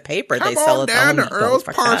reams of paper they sell at the Home Depot. Come on down to Earl's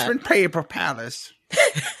Parchment Paper Palace.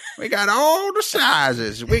 We got all the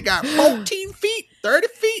sizes. We got 14 feet, 30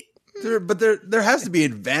 feet. But there has to be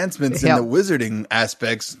advancements in the wizarding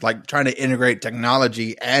aspects, like trying to integrate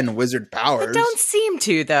technology and wizard powers. It don't seem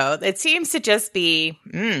to, though. It seems to just be,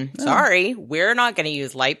 sorry, we're not going to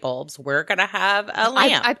use light bulbs. We're going to have a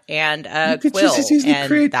lamp and a quill,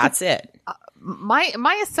 and that's it.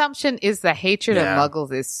 My assumption is the hatred of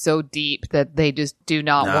Muggles is so deep that they just do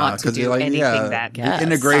not want to do anything that the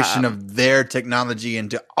integration of their technology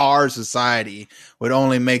into our society would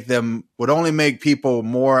only make people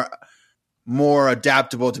more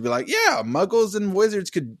adaptable to be like, Muggles and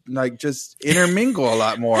wizards could like just intermingle a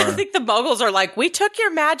lot more. I think the Muggles are like, we took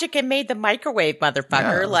your magic and made the microwave,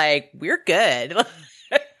 motherfucker. Like, we're good.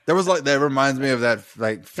 That reminds me of that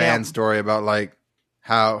like fan story about like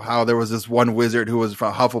how there was this one wizard who was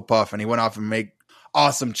from Hufflepuff and he went off and make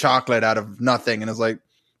awesome chocolate out of nothing. And it's like,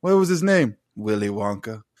 what was his name? Willy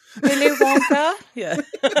Wonka. Willy Wonka? Yeah.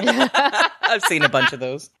 I've seen a bunch of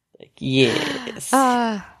those. Like, yes.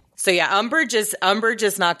 So yeah, Umbridge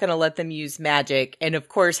is not going to let them use magic. And of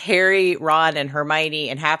course, Harry, Ron, and Hermione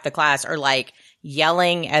and half the class are like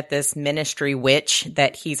yelling at this ministry witch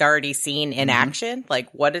that he's already seen in action. Like,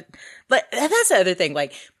 but that's the other thing.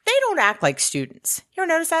 Like, they don't act like students. You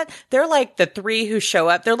ever notice that? They're like the three who show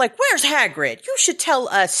up. They're like, where's Hagrid? You should tell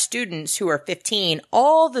us students who are 15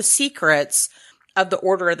 all the secrets of the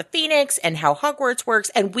Order of the Phoenix and how Hogwarts works.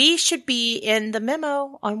 And we should be in the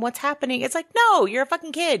memo on what's happening. It's like, no, you're a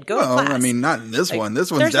fucking kid. Go to class. I mean, not in this one.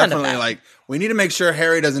 This one's definitely like, we need to make sure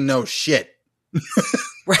Harry doesn't know shit.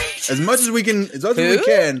 Right. As much as we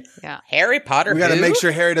can. Yeah. Harry Potter. We got to make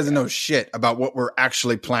sure Harry doesn't know shit about what we're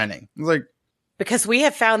actually planning. It's like, because we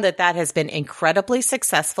have found that has been incredibly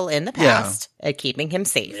successful in the past at keeping him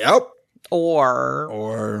safe. Yep.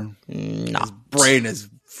 Or not. His brain is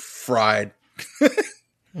fried.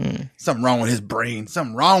 Something wrong with his brain.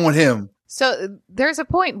 Something wrong with him. So there's a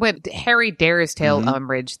point when Harry dares tell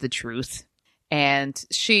Umbridge the truth. And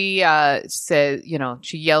she says,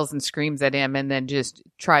 she yells and screams at him and then just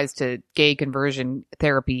tries to gay conversion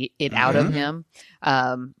therapy it out of him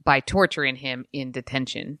by torturing him in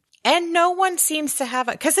detention. And no one seems to have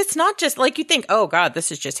it, because it's not just like you think, oh God,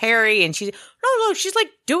 this is just Harry. And she's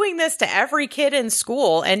like doing this to every kid in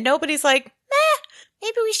school. And nobody's like,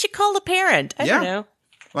 maybe we should call a parent. I don't know.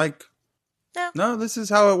 Like, no, this is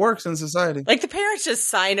how it works in society. Like the parents just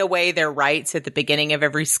sign away their rights at the beginning of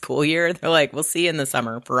every school year. They're like, we'll see you in the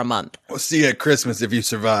summer for a month. We'll see you at Christmas if you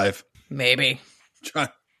survive. Maybe. Try.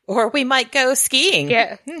 Or we might go skiing.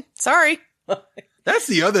 Yeah. Sorry. That's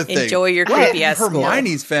the other thing. Enjoy your creepy ass school.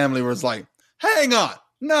 Hermione's family was like, hang on.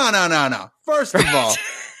 No. First of all,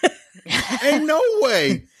 ain't no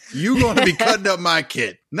way you going to be cutting up my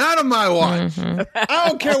kid. Not on my watch. I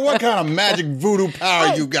don't care what kind of magic voodoo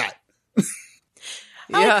power you got.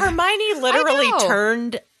 Hermione literally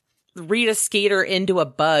turned Rita Skeeter into a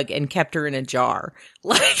bug and kept her in a jar.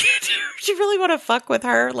 Like, do you really want to fuck with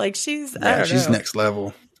her? Like, she's next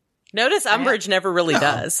level. Notice Umbridge never really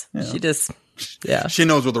does. Yeah. She just, She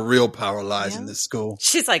knows where the real power lies in this school.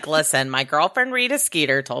 She's like, listen, my girlfriend Rita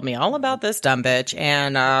Skeeter told me all about this dumb bitch,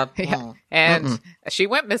 and she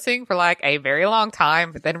went missing for like a very long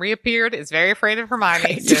time, but then reappeared. Is very afraid of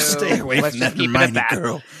Hermione. You stay away from that Hermione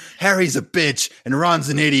girl. Harry's a bitch and Ron's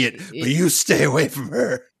an idiot, but you stay away from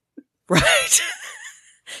her. Right.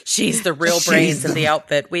 She's the real brains in the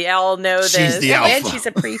outfit. We all know this. She's the alpha. And she's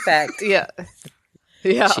a prefect.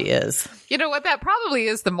 Yeah, she is. You know what? That probably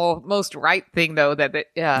is the most right thing, though,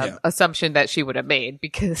 that assumption that she would have made,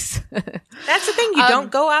 because that's the thing. You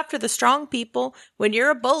don't go after the strong people. When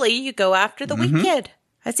you're a bully, you go after the weak kid.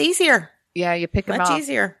 That's easier. Yeah, you pick them much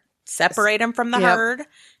off. Separate them from the herd.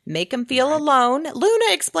 Make them feel alone. Luna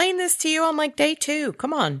explained this to you on like day 2.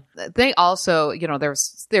 Come on. They also,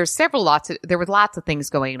 there were lots of things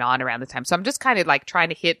going on around the time. So I'm just kind of like trying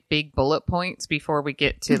to hit big bullet points before we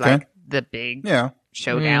get to like the big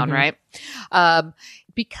showdown, right?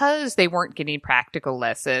 Because they weren't getting practical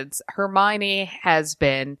lessons, Hermione has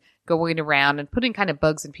been going around and putting kind of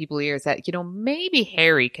bugs in people's ears that, maybe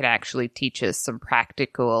Harry could actually teach us some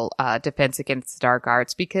practical defense against the dark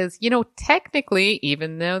arts, because, technically,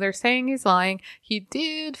 even though they're saying he's lying, he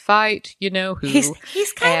did fight, who.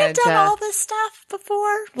 He's kind of done all this stuff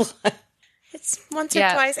before. It's once or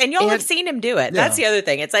twice. And you'll have seen him do it. That's the other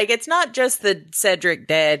thing. It's like, it's not just the Cedric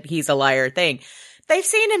dead, he's a liar thing. They've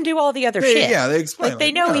seen him do all the other shit. Yeah, they explain. Like,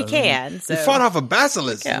 they know he can. So. You fought off a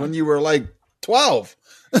basilisk when you were like 12.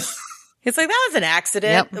 It's like, that was an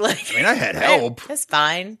accident. Yep. Like, I had help. It's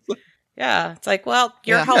fine. Yeah. It's like, well,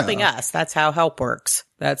 you're helping us. That's how help works.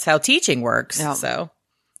 That's how teaching works. Yeah. So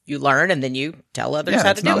you learn and then you tell others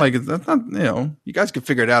how to do it. That's not, you guys can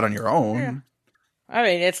figure it out on your own. Yeah. I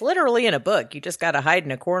mean, it's literally in a book. You just got to hide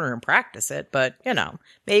in a corner and practice it. But,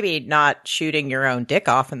 maybe not shooting your own dick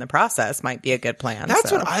off in the process might be a good plan. That's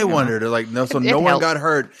what I wondered. Like, no one got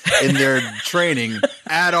hurt in their training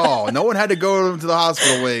at all. No one had to go to the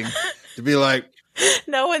hospital wing to be like.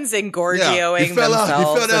 No one's engorgioing he fell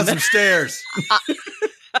themselves. He fell down some stairs.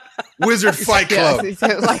 Wizard Fight Club.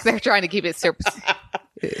 Like they're trying to keep it super.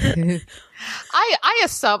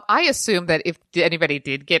 I assume that if anybody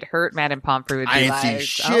did get hurt, Madame Pomfrey would be like,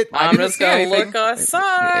 shit. I'm just going to look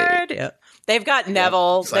aside. Yeah. They've got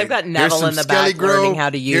Neville. They've got Neville in the back learning how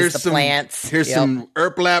to use the plants. Here's some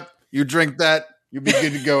Erplap. You drink that. You'll be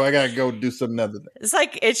good to go. I got to go do something other thing. It's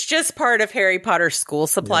like, it's just part of Harry Potter's school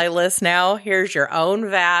supply list now. Here's your own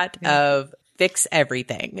vat of fix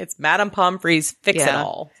everything. It's Madame Pomfrey's fix it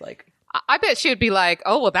all. It's like, I bet she would be like,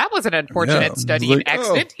 oh, well, that was an unfortunate studying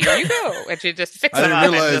accident. Here you go. And she just fixes it up. I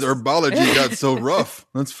didn't realize herbology got so rough.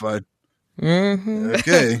 That's fine. Mm-hmm.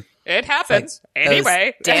 Okay. It happens. Like,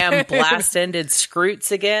 anyway. Damn blast-ended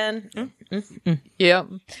scroots again. Mm-hmm. Yeah.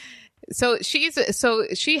 So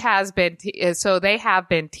they have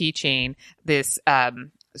been teaching this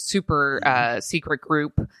super secret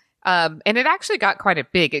group. And it actually got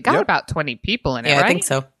quite big. It got about 20 people in it, right? I think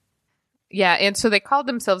so. Yeah, and so they called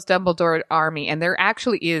themselves Dumbledore Army, and there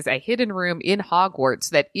actually is a hidden room in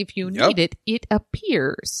Hogwarts that if you need it, it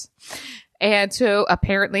appears. And so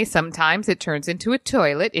apparently sometimes it turns into a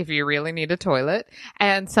toilet if you really need a toilet,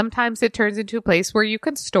 and sometimes it turns into a place where you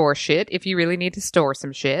can store shit if you really need to store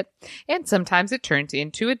some shit, and sometimes it turns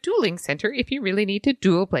into a dueling center if you really need to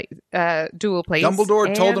duel place.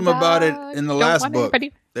 Dumbledore told them about it in the last book.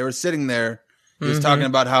 They were sitting there. He was talking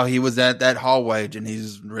about how he was at that hallway and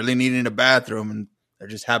he's really needing a bathroom, and there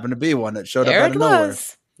just happened to be one that showed up out of nowhere.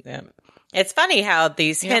 Yeah. It's funny how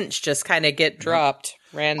these hints just kind of get dropped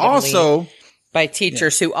randomly. Also, By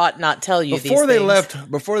teachers who ought not tell you before these they things.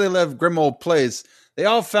 before they left Grimmauld Place, they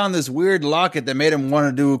all found this weird locket that made them want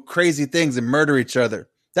to do crazy things and murder each other.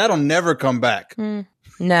 That'll never come back.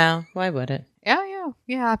 No, why would it?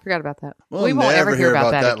 Yeah, I forgot about that. We'll we won't never ever hear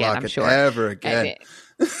about that again, locket I'm sure. ever again.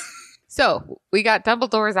 So we got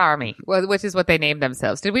Dumbledore's Army, which is what they named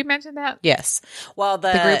themselves. Did we mention that? Yes. Well,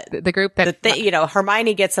 The group that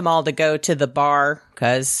Hermione gets them all to go to the bar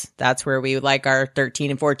because that's where we like our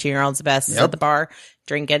 13 and 14-year-olds best is at the bar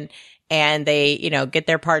drinking. And they, get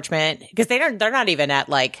their parchment because they're not even at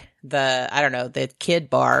like the kid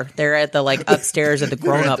bar. They're at the like upstairs of the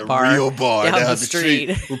grown up bar. Real bar down down the the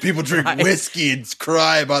street where people drink Right. whiskey and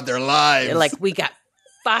cry about their lives. They're like, we got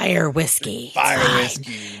fire whiskey. Fire It's fine.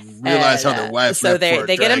 whiskey. Realize how their wife So left they for a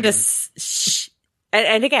get him dragon. to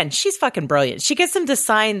and again, she's fucking brilliant. She gets them to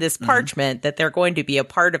sign this parchment that they're going to be a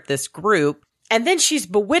part of this group. And then she's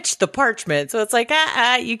bewitched the parchment. So it's like,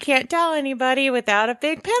 you can't tell anybody without a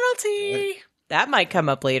big penalty. That might come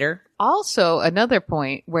up later. Also, another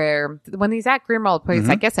point where when he's at Grimmauld Place,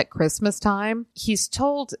 I guess at Christmas time, he's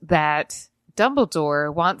told that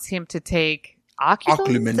Dumbledore wants him to take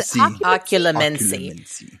Occlumency.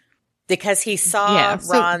 Occlumency. Because he saw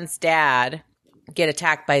Ron's dad get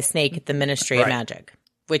attacked by a snake at the Ministry of Magic,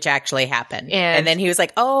 which actually happened. And then he was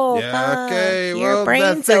like, oh, Yeah, okay. your Well, brain's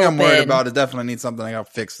that thing open. I'm worried about is definitely needs something. I gotta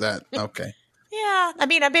fix that. Okay. Yeah, I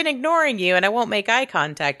mean, I've been ignoring you and I won't make eye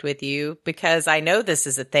contact with you because I know this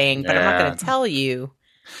is a thing, but I'm not going to tell you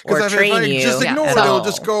or Because if train I you. just ignore it, at it'll all.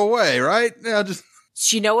 just go away, right? Yeah, just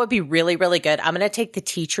So you know what would be really, really good? I'm going to take the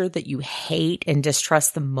teacher that you hate and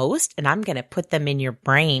distrust the most, and I'm going to put them in your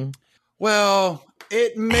brain. well,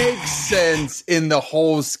 it makes sense in the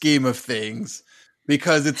whole scheme of things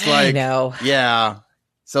because it's like, I know. yeah.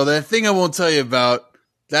 So the thing I won't tell you about,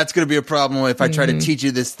 that's going to be a problem if I try to teach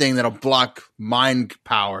you this thing that'll block mind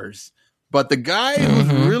powers. But the guy who's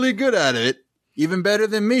really good at it, even better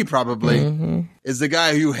than me probably, is the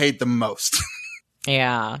guy who you hate the most.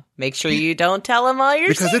 Yeah. Make sure you don't tell him all your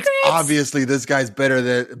Because secrets. it's obviously this guy's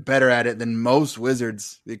better at it than most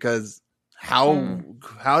wizards. Because how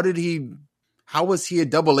was he a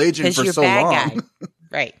double agent Because for you're so bad long? guy.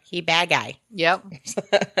 Right. He bad guy. Yep.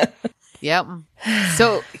 Yep.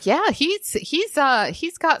 So yeah, he's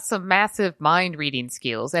got some massive mind reading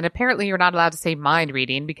skills, and apparently you're not allowed to say mind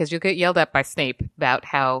reading because you'll get yelled at by Snape about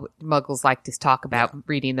how Muggles like to talk about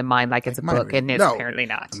reading the mind like it's a mind book, reading. and it's No. apparently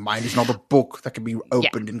not. The mind is not a book that can be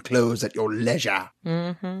opened and closed at your leisure.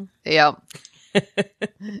 Yep.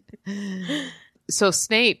 So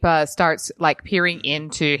Snape starts like peering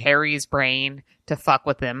into Harry's brain to fuck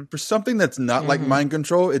with him. For something that's not like mind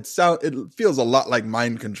control, it feels a lot like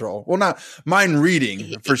mind control. Well, not mind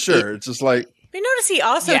reading for sure. It's just like You notice he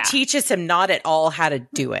also teaches him not at all how to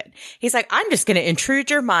do it. He's like, I'm just going to intrude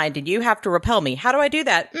your mind and you have to repel me. How do I do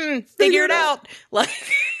that? Figure it out. Like,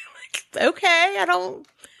 okay, I'm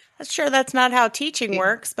sure that's not how teaching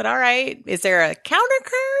works, but all right. Is there a counter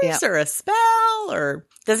curse or a spell or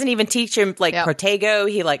doesn't even teach him like Protego?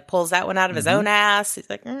 He like pulls that one out of his own ass. He's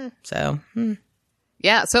like,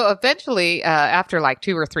 Yeah, so eventually, after like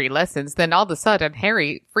 2 or 3 lessons, then all of a sudden,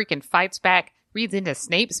 Harry freaking fights back, reads into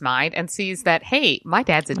Snape's mind, and sees that, hey, my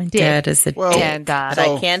dad's a dick. Dad is a well, dick. And But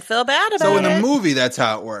I can't feel bad about so in it. the movie that's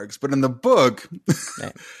how it works, but in the book,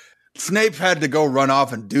 Snape had to go run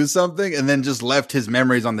off and do something, and then just left his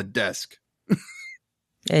memories on the desk.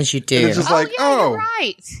 As you do. And it's just like, you're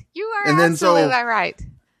right. You are And then so- absolutely right.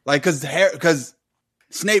 Like, because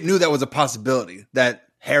Snape knew that was a possibility that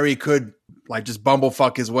Harry could like just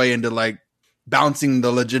bumblefuck his way into like bouncing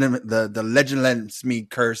the Legilimensme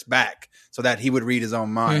curse back so that he would read his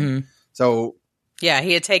own mind. So yeah,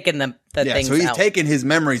 he had taken the things so he's out. taken his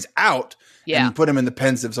memories out Yeah. and put them in the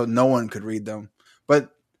pensive so no one could read them.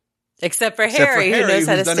 But Except for except Harry, for who knows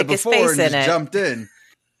how to who's done stick it his before face and in just it. jumped in.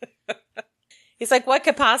 He's like, what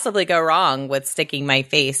could possibly go wrong with sticking my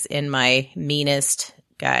face in my meanest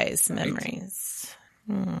guy's memories?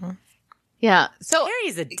 Yeah, so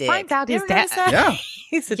Harry's a dick. finds out his You ever notice dad- that? Yeah.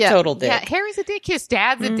 He's a total dick. Yeah, Harry's a dick. His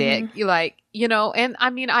dad's a dick. You like, and I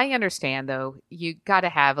mean, I understand though. You got to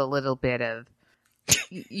have a little bit of.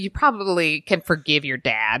 You probably can forgive your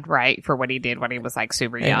dad, right, for what he did when he was like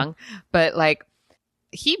super young, but like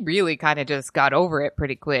he really kind of just got over it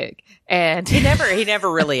pretty quick, and He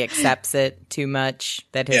never really accepts it too much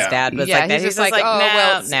that his dad was Yeah, like that. he's He's just just like, like, oh, no,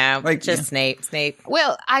 well, no, like- just Snape.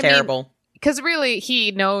 well, I mean, Terrible. because really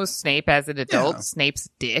he knows Snape as an adult. Yeah. Snape's a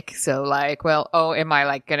dick, so like, well, am I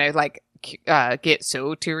like gonna like get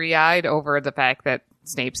so teary-eyed over the fact that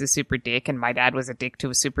Snape's a super dick and my dad was a dick to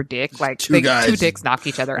a super dick? Like Two guys two dicks knock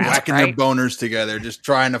each other out, Whacking right? their boners together, just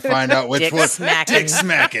trying to find out which Dick one. smacking. Dick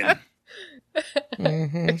smacking.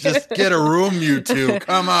 Just get a room, you two.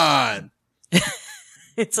 Come on.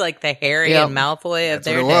 It's like the Harry Yep. and Malfoy of That's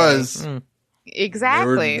their what it day. was.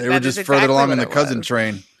 Exactly. They were That is just further exactly along in what the it cousin was.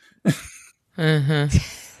 train. Mm-hmm.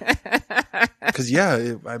 Because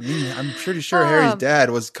I mean, I'm pretty sure Harry's dad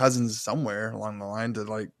was cousins somewhere along the line to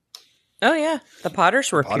like Oh yeah, the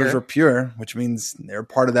Potters were Potters pure. were pure, which means they're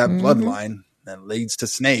part of that Mhm. bloodline that leads to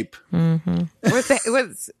Snape. Mm-hmm.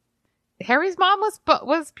 Was Harry's mom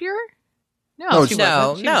was pure? No, No, she No,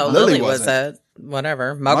 wasn't. She no, was- Lily Lily was wasn't. a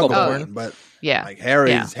whatever Muggle born, Muggle-born, but yeah. like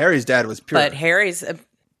Harry's dad was pure. but Harry's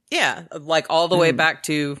like all the way back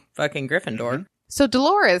to fucking Gryffindor. So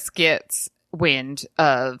Dolores gets wind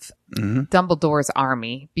of Mhm. Dumbledore's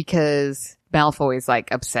army because Malfoy's like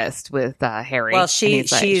obsessed with Harry. Well, And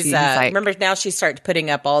she's he's like, remember now she starts putting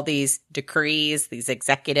up all these decrees, these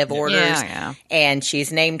executive orders, yeah. and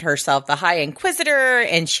she's named herself the High Inquisitor,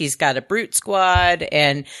 and she's got a brute squad,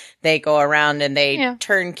 and they go around and they Yeah.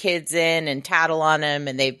 turn kids in and tattle on them,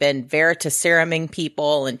 and they've been Veritaseraming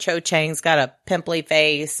people, and Cho Chang's got a pimply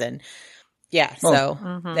face, and yeah, so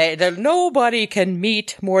they nobody can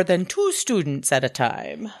meet more than 2 students at a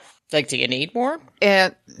time. Like, do you need more?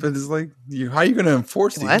 And But it's like, how are you going to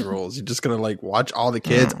enforce What? these rules? You're just going to like watch all the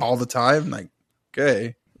kids all the time? Like,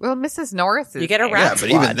 okay. well, Mrs. Norris is You get a there. rat Yeah, but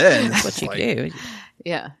squad. even then, That's it's what you like- do.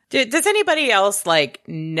 Yeah. Does anybody else like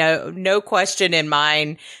no question in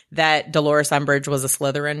mind that Dolores Umbridge was a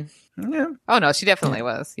Slytherin? Yeah. Oh no, she definitely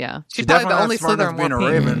was. Yeah, She's she's probably definitely the only not smart enough Slytherin being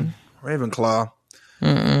a one. Raven. Ravenclaw.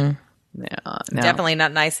 Mm-mm. No. Definitely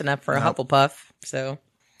not nice enough for a Nope. Hufflepuff. So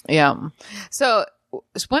Yeah. So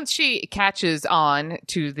once she catches on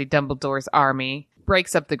to the Dumbledore's army,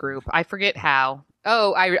 breaks up the group. I forget how.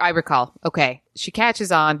 Oh, I recall. Okay. She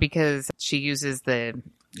catches on because she uses the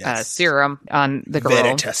Yes. serum on the girl.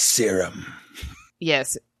 Veritaserum.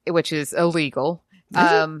 Yes, which is illegal. Is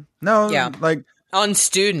it? No, Yeah. like, on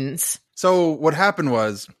students, so what happened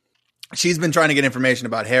was she's been trying to get information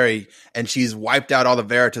about Harry and she's wiped out all the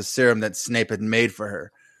Veritaserum that Snape had made for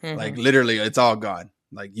her. Mhm. Like, literally, it's all gone.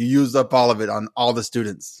 Like, you used up all of it on all the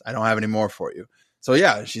students. I don't have any more for you. So,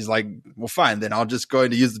 yeah, she's like, well, fine. Then I'll just go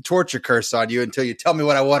to use the torture curse on you until you tell me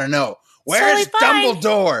what I want to know. Where's Totally fine.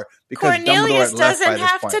 Dumbledore? Because Cornelius Dumbledore had left by doesn't this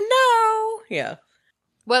have point. to know. Yeah.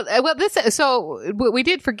 Well, this. So we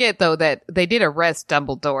did forget though that they did arrest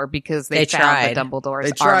Dumbledore because they, They found tried. the Dumbledore's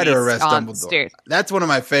They tried to armies arrest on Dumbledore. stairs. That's one of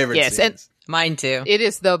my favorite Yes, and- scenes. Mine too. It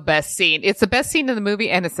is the best scene. It's the best scene in the movie,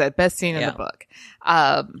 and it's the best scene in Yeah. the book.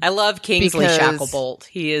 I love Kingsley because- Shacklebolt.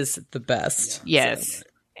 He is the best. Yes. So-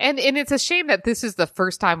 And it's a shame that this is the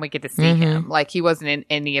first time we get to see Mhm. him. Like he wasn't in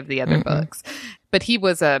any of the other Mhm. books, but he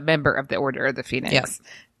was a member of the Order of the Phoenix.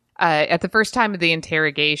 Yeah. At the first time of the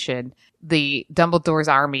interrogation, the Dumbledore's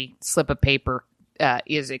army slip of paper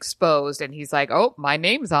is exposed, and he's like, "Oh, my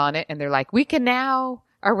name's on it," and they're like, "We can now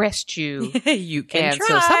arrest you." You can And try.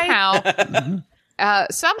 so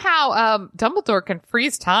somehow Dumbledore can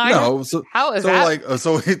freeze time. No, so How is so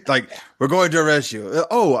that? like we're going to arrest you.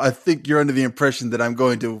 Oh, I think you're under the impression that I'm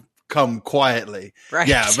going to come quietly. Right.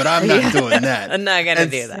 Yeah, but I'm not doing that. I'm not gonna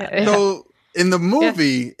And do that. So in the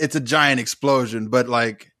movie, it's a giant explosion, but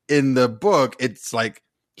like in the book, it's like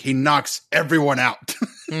he knocks everyone out.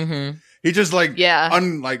 Mm-hmm. He just like Yeah.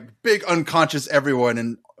 big unconscious everyone,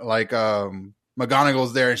 and like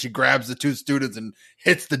McGonagall's there, and she grabs the 2 students and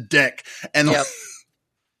hits the deck, and Yep.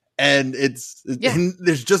 and and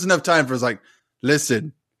there's just enough time for it's like,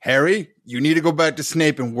 listen, Harry, you need to go back to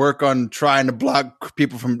Snape and work on trying to block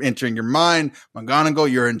people from entering your mind. McGonagall,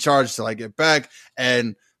 you're in charge till I get back.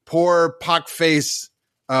 And poor pockface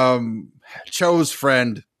Cho's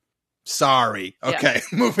friend, sorry. Okay,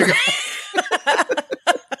 moving on.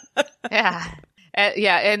 Yeah.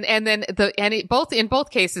 Yeah, and then in both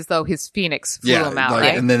cases though his phoenix flew him out, like,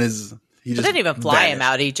 right? and then he He just doesn't even fly him vanished.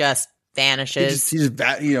 out. He just vanishes. He just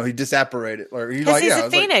he disapparated. Or he Because like, he's yeah, a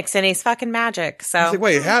it's like- phoenix and he's fucking magic. So He's like,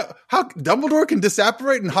 wait, how Dumbledore can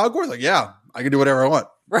disapparate in Hogwarts? Like, yeah, I can do whatever I want.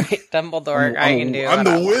 right, Dumbledore, I can do. I'm what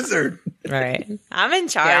the I want. wizard. Right, I'm in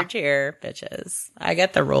charge here, bitches. I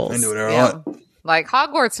get the rules. I can do whatever I Yeah. want. Like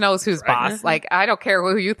Hogwarts knows who's boss. Like I don't care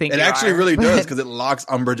who you think It you actually are. really does because it locks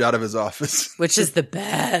Umbridge out of his office. Which is the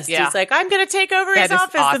best. Yeah. He's like, I'm going to take over That his is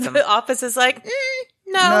office. awesome. And the office is like,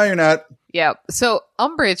 No, no. you're not. Yeah. So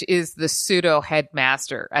Umbridge is the pseudo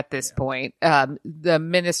headmaster at this point. The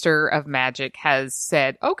Minister of Magic has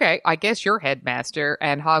said, "Okay, I guess you're headmaster,"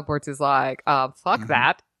 and Hogwarts is like, "Fuck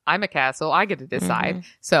that! I'm a castle. I get to decide."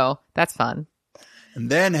 So that's fun. And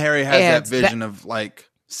then Harry has And that vision of like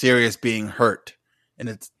Sirius being hurt, and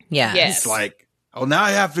it's Yeah. Yes. like, oh, now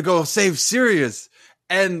I have to go save Sirius.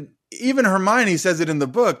 And even Hermione says it in the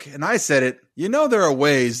book, and I said it. You know, there are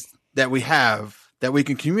ways that we have that we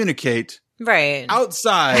can communicate Right.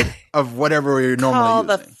 outside of whatever we're normally Call using.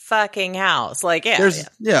 the fucking house. Like, yeah. There's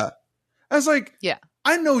I was like, Yeah.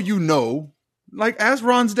 I know like ask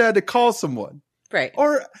Ron's dad to call someone. Right.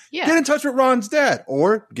 Or Yeah. get in touch with Ron's dad.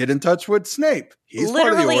 Or get in touch with Snape. He's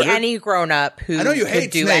part of the Literally order. any grown up who I know you could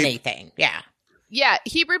hate do Snape. anything. Yeah. Yeah,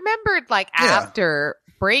 he remembered Yeah. after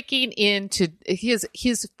breaking into his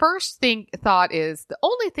first thought is the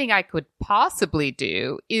only thing I could possibly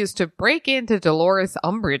do is to break into Dolores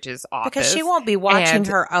Umbridge's office Because she won't be watching and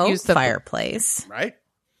her own use the- fireplace. Right?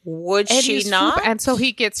 Would and she use not? food- and so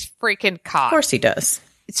he gets freaking caught. Of course he does.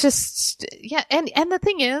 It's just and the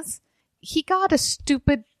thing is, he got a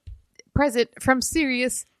stupid present from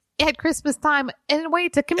Sirius at Christmas time in a way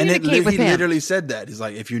to communicate with he him. literally said that. He's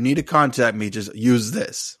like, if you need to contact me, just use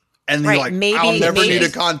this. And Right, he's like, maybe- I'll never maybe- need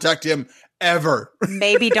to contact him ever.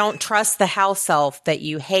 Maybe don't trust the house elf that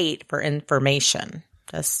you hate for information.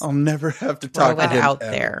 Just I'll never have to throw talk to it him out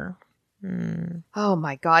ever. there. Oh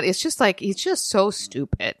my God. It's just like, he's just so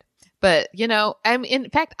stupid. But, in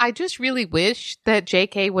fact, I just really wish that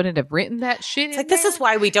JK wouldn't have written that shit. It's like, this is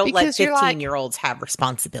why we don't let Because you're like- 15-year-olds have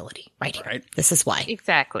responsibility. Right here. Right. This is why.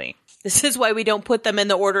 Exactly. This is why we don't put them in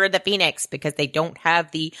the Order of the Phoenix, because they don't have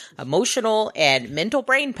the emotional and mental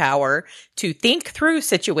brain power to think through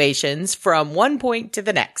situations from one point to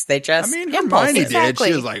the next. They I just mean, impulsive. Hermione did. Exactly.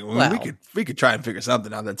 She was like, Well. we could try and figure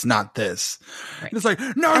something out that's not this. Right. And it's like,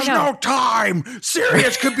 there's no time.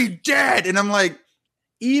 Sirius could be dead. And I'm like,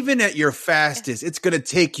 even at your fastest, it's going to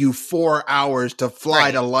take you 4 hours to fly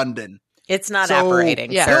Right. to London. It's not So,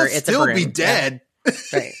 apparating, yeah. sir. He'll It's a still broom. be dead. Yeah.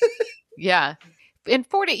 Right. Yeah. In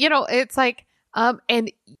 40, it's like, and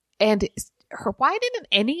why didn't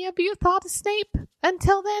any of you thought of Snape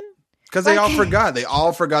until then? Because they all Like- forgot. They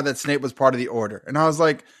all forgot that Snape was part of the Order. And I was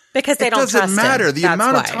like, Because they it don't doesn't trust matter. him. The That's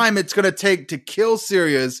amount of why. time it's going to take to kill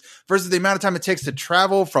Sirius versus the amount of time it takes to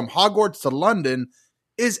travel from Hogwarts to London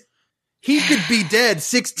is he could be dead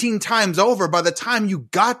 16 times over by the time you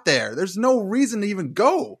got there. There's no reason to even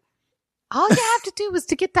go. All you have to do is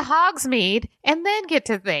to get to Hogsmeade and then get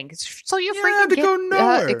to things. So you You freaking have to get go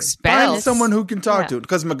nowhere. expelled. Find someone who can talk Yeah. to it.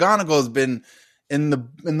 Because McGonagall has been in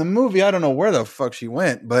the movie. I don't know where the fuck she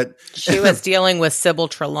went, but She was dealing with Sybil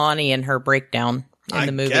Trelawney and her breakdown in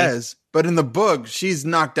the movie. guess. But in the book, she's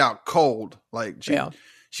knocked out cold. Like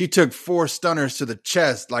she took 4 stunners to the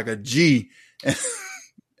chest like a G and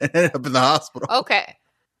ended up in the hospital. Okay.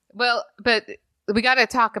 Well, but we got to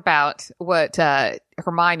talk about what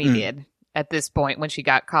Hermione did at this point when she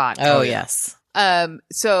got caught. Oh, yes.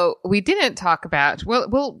 So we didn't talk about.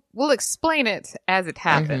 We'll explain it as it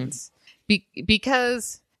happens,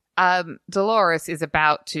 because Dolores is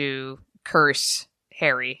about to curse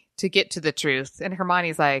Harry to get to the truth, and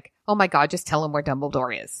Hermione's like, "Oh my God, just tell him where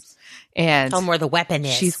Dumbledore is." And Tell him where the weapon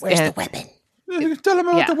is. Where's the weapon? Tell him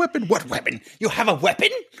about Yeah. the weapon. What weapon? You have a weapon?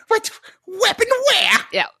 What weapon? Where?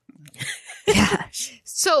 yeah, yeah.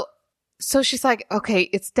 So she's like, "Okay,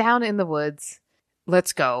 it's down in the woods.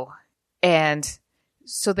 Let's go." And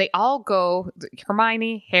so they all go.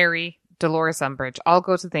 Hermione, Harry, Dolores Umbridge all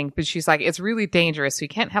go to the thing, but she's like, "It's really dangerous. We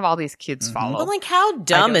can't have all these kids follow." Well, like, how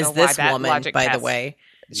dumb don't is know why this that woman, logic by the has- way?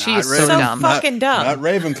 She Not is so Raven- dumb. fucking dumb. Not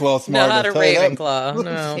Ravenclaw smart. Not a I'll tell you that. Ravenclaw.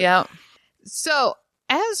 No. Yeah. So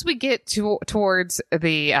as we get towards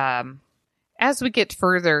the as we get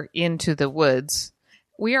further into the woods,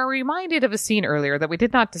 we are reminded of a scene earlier that we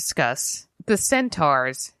did not discuss. The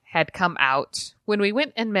centaurs had come out when we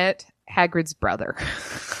went and met Hagrid's brother.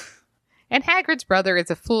 And Hagrid's brother is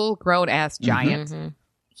a full-grown ass giant. Mhm.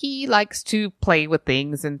 He likes to play with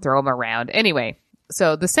things and throw them around. Anyway,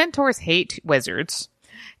 so the centaurs hate wizards.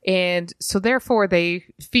 And so therefore they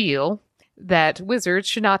feel that wizards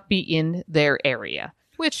should not be in their area,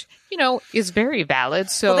 which, is very valid.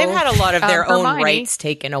 So Well, they've had a lot of their own Hermione- rights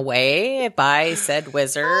taken away by said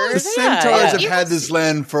wizards. The centaurs have had this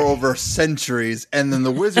land for over centuries, and then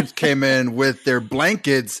the wizards came in with their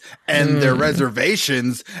blankets and their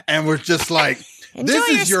reservations, and were just like, Enjoy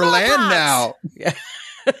 "This is your land now."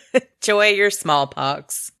 Enjoy your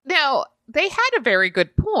smallpox. Now, they had a very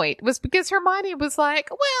good point, was because Hermione was like,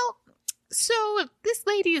 well, so this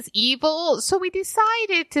lady is evil, so we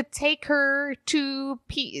decided to take her to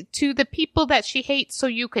the people that she hates so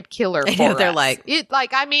you could kill her for They're us. like- Yeah.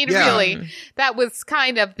 Really, that was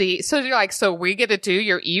kind of so you're like, so we get to do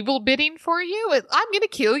your evil bidding for you? I'm going to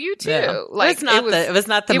kill you too. Yeah. Like, it was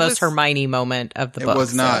not the it most was- Hermione moment of the It book.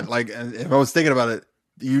 was not so. like, if I was thinking about it,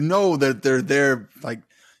 that they're there. Like,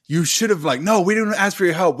 you should have no, we didn't ask for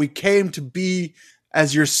your help. We came to be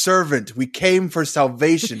as your servant. We came for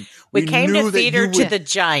salvation. We came knew to that feed you her to would- the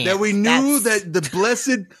giant. That we knew That's- that the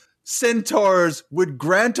blessed centaurs would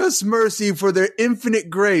grant us mercy for their infinite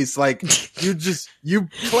grace. Like you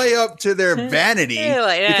play up to their vanity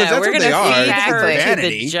because that's we're what they gonna are. feed It's her their to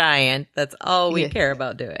vanity. the giant. That's all we care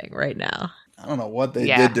about doing right now. I don't know what they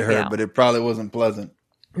did to her, but it probably wasn't pleasant.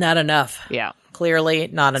 Not enough. Yeah. Clearly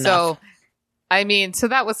not enough. So, I mean, so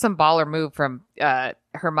that was some baller move from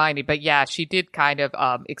Hermione, but yeah, she did kind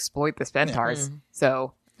of exploit the centaurs. Mm-hmm.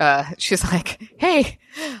 So she's like, hey,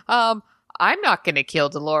 I'm not going to kill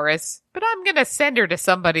Dolores, but I'm going to send her to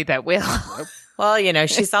somebody that will. Well,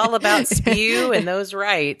 she's all about spew and those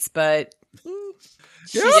rights, but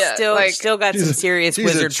she's still got some serious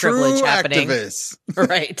wizard privilege happening. Activist.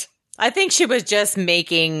 Right. I think she was just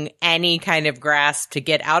making any kind of grasp to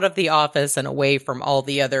get out of the office and away from all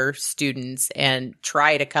the other students and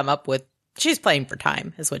try to come up with. She's playing for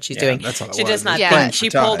time, is what she's doing. That's all it She was. does not Yeah. think. She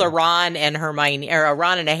Playing for pulled a time. Ron and Hermione, or a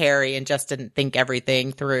Ron and a Harry, and just didn't think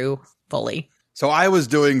everything through fully. So I was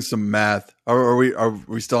doing some math. Are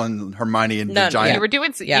we still in Hermione and No, the giant? You were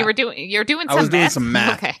doing, Yeah. you're doing I some was doing math. some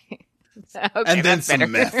math. Okay. Okay, and then that's better.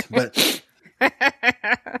 some meth. But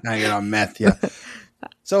now you're on meth, yeah.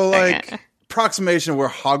 So like approximation where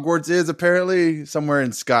Hogwarts is apparently somewhere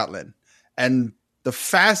in Scotland. And the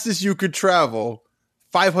fastest you could travel,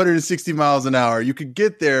 560 miles an hour, you could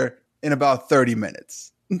get there in about 30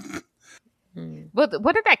 minutes. What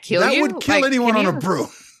did that kill That you? would kill Like, anyone can on you- a broom.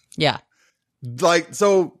 Yeah. Like,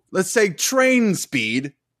 so let's say train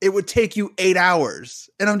speed, it would take you 8 hours.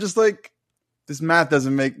 And I'm just like, this math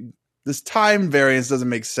doesn't make, this time variance doesn't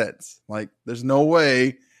make sense. Like, there's no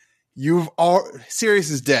way Sirius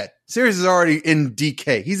is dead. Sirius is already in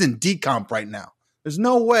DK. He's in decomp right now. There's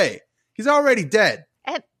no way. He's already dead.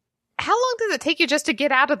 And how long does it take you just to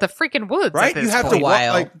get out of the freaking woods? Right? At You this have point? to walk.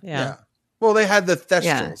 while. Like, Yeah. Well, they had the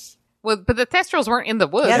Thestrals. Well, but the Thestrals weren't in the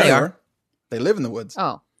woods. Yeah, they are. were. They live in the woods.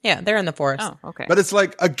 Oh, Yeah, they're in the forest. oh, okay. But it's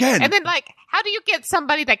like, again, And then, like, how do you get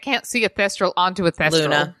somebody that can't see a Thestral onto a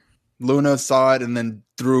Thestral? Luna saw it and then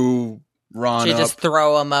threw Ron She up. just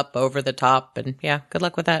throw them up over the top, and yeah, good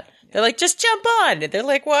luck with that. They're like, just jump on. And they're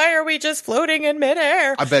like, why are we just floating in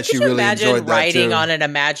midair? I bet she Could you really imagine enjoyed that, riding too. on an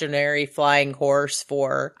imaginary flying horse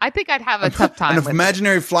for? I think I'd have a tough time An with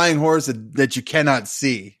imaginary flying horse that you cannot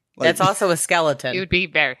see. Like, That's also a it. skeleton. It would be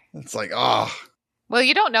very... It's like, oh. Well,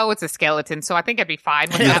 you don't know it's a skeleton, so I think I'd be fine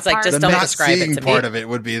with Yeah, that it's like, part. just The don't not describe it seeing to me. part of it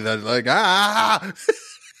would be the like, ah.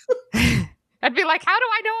 I'd be like, how do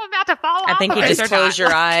I know I'm about to fall I off think of you this just or close not?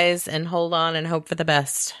 your eyes and hold on and hope for the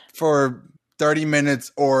best. For 30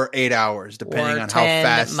 minutes or 8 hours, depending or on 10 how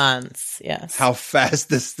fast months. Yes. how fast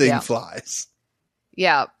this thing Yeah. flies.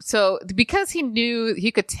 Yeah, so because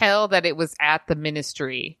he could tell that it was at the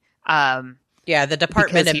Ministry, Yeah, the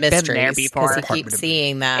Department Because of he'd been there Mysteries. before. Because he Department keeps of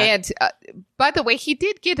seeing that. and by the way, he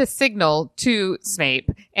did get a signal to Snape,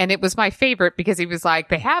 and it was my favorite because he was like,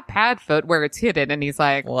 they have Padfoot where it's hidden, and he's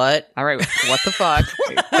like, What? all right, what the fuck?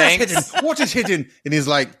 Thanks. Hidden? What is hidden? And he's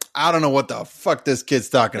like, I don't know what the fuck this kid's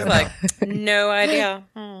talking about. Like, no idea.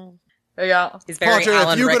 Yeah. He's very Potter,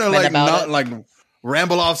 Alan if you're Rickman gonna about it. like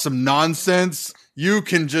ramble off some nonsense, you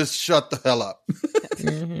can just shut the hell up.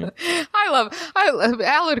 I love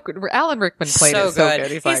Alan Rickman played so it so good.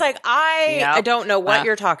 good. He's like, I Yep. don't know what Uh,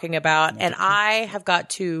 you're talking about, and I have got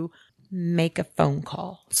to make a phone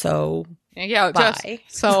call. So yeah, bye.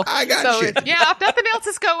 so I got so shit. yeah, if nothing else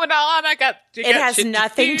is going on, it has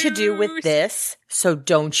nothing to do with this. So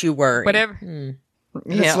don't you worry. Whatever. And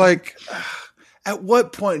Yeah. It's like, at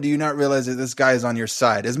what point do you not realize that this guy is on your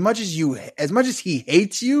side? As much as he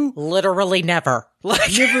hates you, Literally never.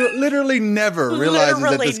 Like, literally never realizes that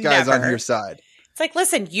Literally this guy's on never. your side. it's like,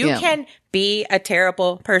 listen, you Yeah. can be a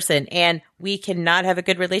terrible person, and we cannot have a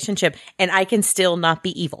good relationship, and I can still not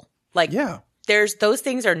be evil. Like, Yeah. those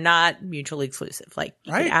things are not mutually exclusive. Like,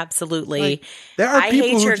 you Right. can absolutely. Like, there are I people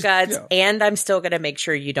hate who your just- guts, yeah. and I'm still going to make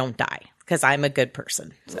sure you don't die because I'm a good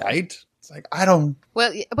person. So. Right? It's like, I don't.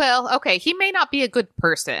 Well, okay. He may not be a good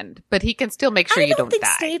person, but he can still make sure I you don't think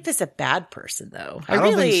die. Snape is a bad person, though. I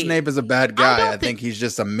don't think Snape is a bad guy. don't I think- think he's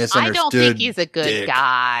just a I misunderstood. don't think he's a good dick.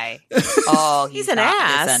 guy. Oh, He's an not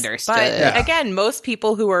ass. misunderstood. But Yeah. again, most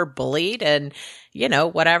people who are bullied and,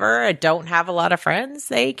 whatever, don't have a lot of friends,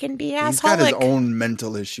 they can be He's got his assholic. own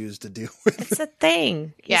mental issues to deal with. It's a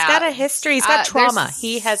thing. He's Yeah. got a history. He's got There's- trauma.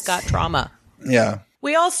 He has got trauma. Yeah.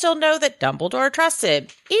 We all still know that Dumbledore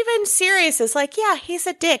trusted. Even Sirius is like, yeah, he's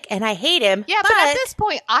a dick and I hate him. Yeah, but at this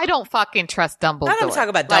point, I don't fucking trust Dumbledore. I'm not talking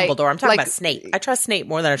about Like- Dumbledore. I'm talking like, about Snape. I trust Snape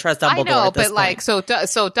more than I trust Dumbledore. I know, at this but like, point.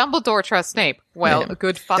 so Dumbledore trusts Snape. Well, Yeah.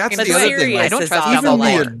 good fucking. That's the deal. other thing, I don't Sirius trust is Even also the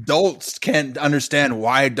Dumbledore. like- adults can't understand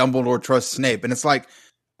why Dumbledore trusts Snape. And it's like,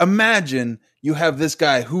 imagine you have this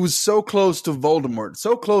guy who's so close to Voldemort,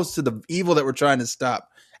 so close to the evil that we're trying to stop.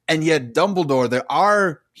 And yet Dumbledore,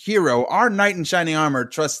 our hero, our knight in shining armor,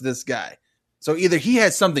 trusts this guy. So either he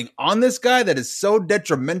has something on this guy that is so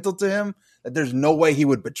detrimental to him that there's no way he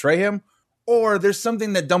would betray him, or there's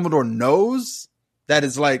something that Dumbledore knows that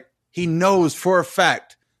is like, he knows for a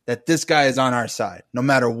fact that this guy is on our side, no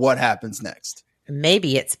matter what happens next.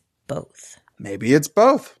 Maybe it's both. Maybe it's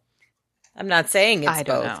both. I'm not saying I it's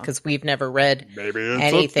don't both know. because we've never read Maybe it's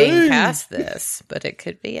anything past this, but it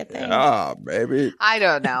could be a thing. Ah, maybe. I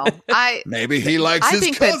don't know. Maybe he likes I his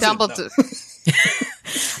think cousin. that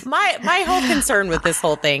Dumbledore. My whole concern with this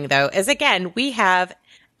whole thing, though, is again, we have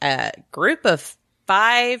a group of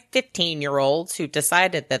 15-year-olds who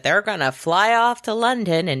decided that they're going to fly off to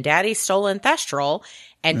London in Daddy's stolen Thestral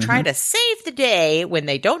and try to save the day when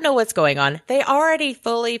they don't know what's going on. They already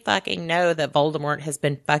fully fucking know that Voldemort has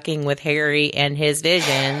been fucking with Harry and his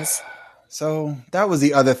visions. So that was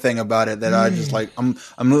the other thing about it that I just like.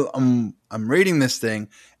 I'm reading this thing,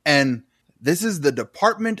 and this is the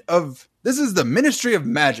this is the Ministry of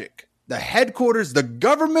Magic, the headquarters, the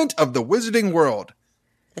government of the Wizarding World.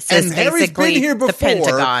 This is And Harry's been basically here the before,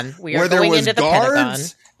 Pentagon. We are where there going was into the Pentagon.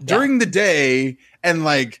 guards during the day, and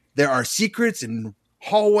like there are secrets and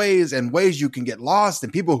hallways and ways you can get lost,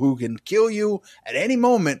 and people who can kill you at any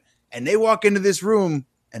moment. And they walk into this room,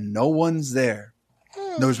 and no one's there.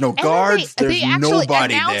 There's no guards. They There's actually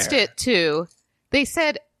nobody announced there. it too. They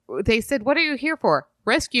said, "What are you here for?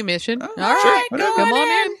 Rescue mission? All sure, right, whatever. come on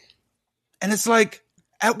in." And it's like,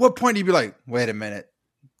 at what point do you be like, wait a minute,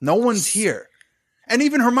 no one's here? And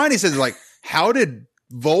even Hermione says, like, how did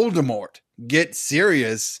Voldemort get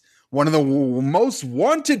Sirius, one of the most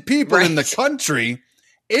wanted people in the country,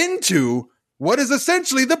 into what is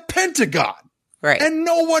essentially the Pentagon? Right. And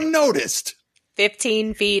no one noticed.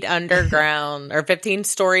 15 feet underground or 15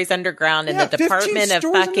 stories underground in Yeah, the Department 15 of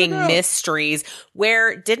stories fucking underground. Mysteries,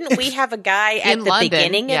 where didn't we have a guy at In the London,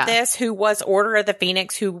 beginning yeah. of this who was Order of the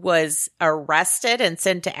Phoenix who was arrested and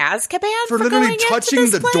sent to Azkaban For for literally going into touching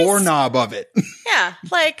this the place? doorknob of it. Yeah,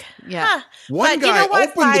 like, Yeah. huh. One But guy you know what?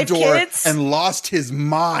 opened the 5 door kids? and lost his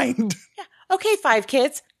mind. Okay, 5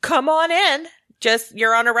 kids, come on in. Just,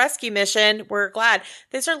 you're on a rescue mission. We're glad.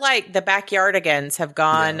 These are like the Backyardigans have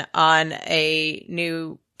gone on a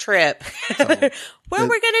new trip. What we're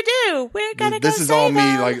going to do? We're going to go This is all save me.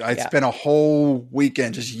 them. Like I spent a whole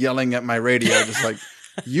weekend just yelling at my radio, just like,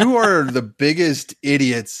 you are the biggest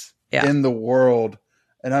idiots in the world.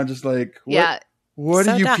 And I'm just like, what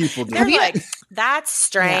So are you dumb. people They're doing? like, that's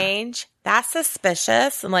strange. That's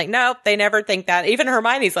suspicious. I'm like, nope, they never think that. Even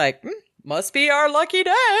Hermione's like, must be our lucky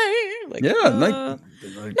day. Like, like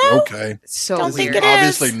no. okay. So Don't This think is it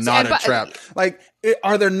obviously is. not Yeah, a trap. Like,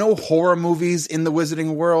 are there no horror movies in the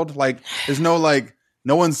Wizarding world? Like, there's no like,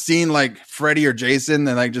 no one's seen like Freddy or Jason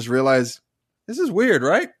and like just realize this is weird,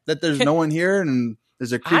 right? That there's no one here and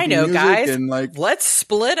there's a creepy I know, music guys. and like Let's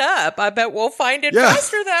split up. I bet we'll find it Yeah.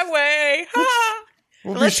 faster that way. Ha!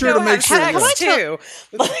 we'll be Let's sure go to make have sure. sex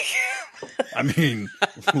too. I mean,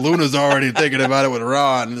 Luna's already thinking about it with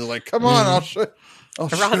Ron. He's like, "Come on, I'll show."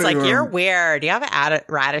 Ron's like, you. you're weird. You have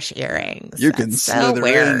radish earrings. You can That's so slither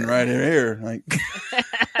weird. in right here. Like,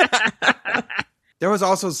 there was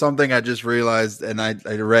also something I just realized, and I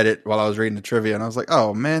read it while I was reading the trivia, and I was like,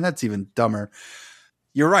 "Oh man, that's even dumber."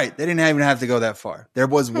 You're right. They didn't even have to go that far. There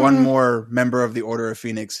was one more member of the Order of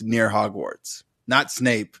Phoenix near Hogwarts, not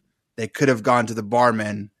Snape. They could have gone to the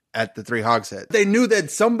barman at the Three Hogsheads. They knew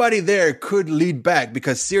that somebody there could lead back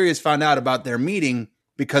because Sirius found out about their meeting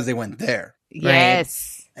because they went there.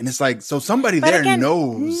 yes. And it's like, so somebody But there again,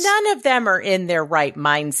 knows. none of them are in their right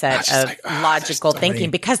mindset It's just of like, logical there's so many- thinking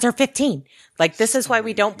because they're 15. Like, this is why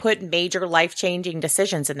we don't put major life-changing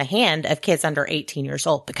decisions in the hand of kids under 18 years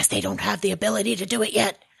old because they don't have the ability to do it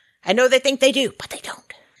yet. I know they think they do, but they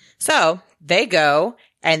don't. So they go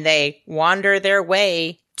and they wander their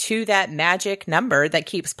way to that magic number that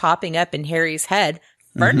keeps popping up in Harry's head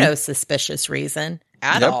for no suspicious reason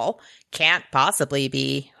at Yep. all. Can't possibly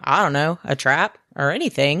be, I don't know, a trap or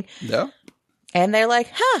anything. Yeah. And they're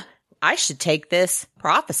like, I should take this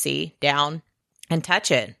prophecy down and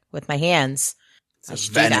touch it with my hands. I It's a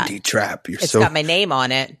should do that. vanity trap. You're It's so got my name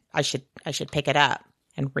on it. I should pick it up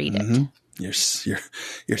and read it.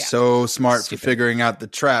 You're so smart for figuring out the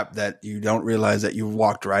trap that you don't realize that you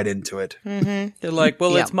walked right into it. They're like,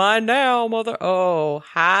 well, Yeah. it's mine now, mother. Oh,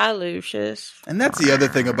 hi, Lucius. And that's the other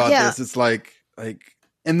thing about Yeah. this. It's like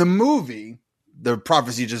in the movie, the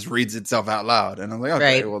prophecy just reads itself out loud. And I'm like,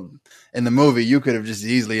 okay, Right. well, in the movie, you could have just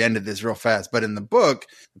easily ended this real fast. But in the book,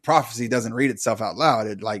 the prophecy doesn't read itself out loud.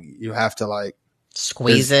 It like, you have to like,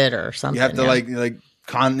 Squeeze it or something. you have to yeah. I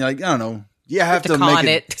don't know. You have to con make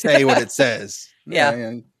it it. say what it says. Yeah.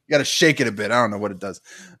 You got to shake it a bit. I don't know what it does.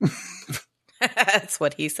 That's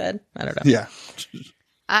what he said. I don't know. Yeah.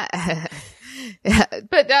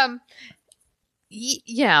 But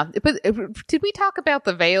did we talk about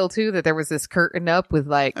the veil too? That there was this curtain up with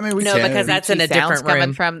like, I mean, we No, can. because that's in a sounds different coming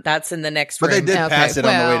room. from- That's in the next But room. they did Okay, pass it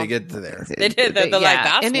on the way well, to get to there. They did. They're like,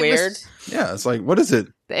 that's and it weird. Yeah, it's like, what is it?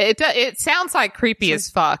 It sounds like creepy as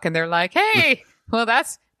fuck, and they're like, hey, well,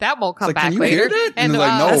 that won't It's come like, back can you later. hear that? And And they're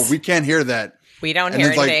like, no, us- we can't hear that. We don't And hear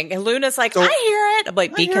it's like- anything. And Luna's like, So- I hear it. I'm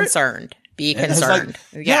like, be I hear it. concerned. Be And it's like,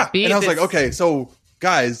 concerned. yeah. be And I was like, this- okay, so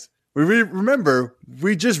guys, remember,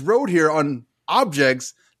 we just rode here on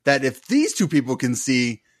objects that if these two people can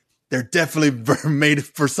see, they're definitely made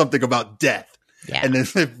for something about death. Yeah. And then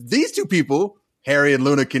if these two people, Harry and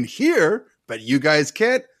Luna, can hear, but you guys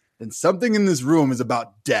can't, then something in this room is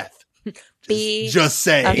about death. Be Just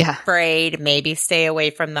say, Yeah. afraid. Maybe stay away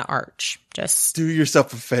from the arch. Just do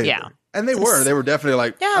yourself a favor. Yeah. And they were definitely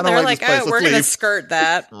like, I yeah. don't They're like like, this place. oh, we're Let's gonna leave. skirt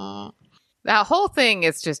that. that whole thing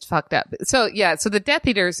is just fucked up. So so the Death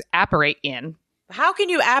Eaters apparate in. How can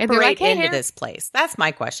you they're apparate like, hey, into here. this place? That's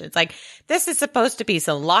my question. It's like, this is supposed to be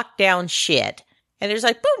some lockdown shit. And there's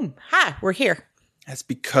like, boom, hi, we're here. That's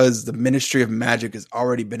because the Ministry of Magic has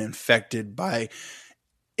already been infected by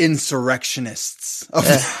insurrectionists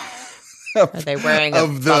Are they wearing a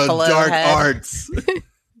of the buffalo dark head? arts.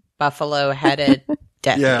 Buffalo-headed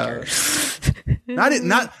Death Yeah. Eaters. Not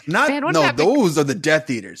Man, what no, happened? those are the Death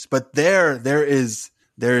Eaters. But there is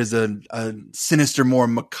a sinister, more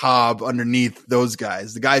macabre underneath those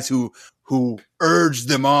guys. The guys who urge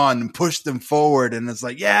them on and push them forward, and it's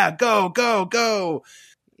like, yeah, go, go, go.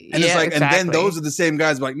 And it's like, and then those are the same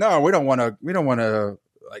guys like, no, we don't want to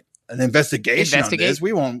like an investigation on this.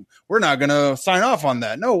 We're not going to sign off on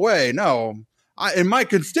that. No way. No. And my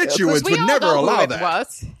constituents would never allow that.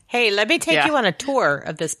 Was. Hey, let me take you on a tour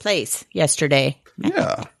of this place yesterday.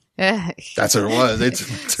 Yeah. Eh, That's what it was. They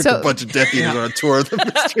took a bunch of Death Eaters on a tour of the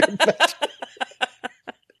Ministry of Magic.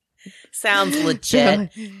 Sounds legit.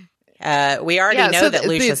 We already Yeah, know so that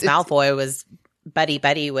Lucius it's- Malfoy was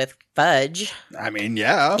buddy with Fudge I mean,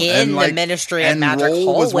 yeah. in the Ministry of and Magic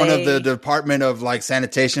Roll was one of hallway. the Department of like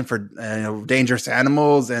sanitation for dangerous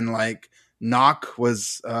animals, and like Knock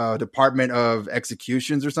was Department of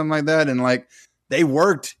executions or something like that, and like they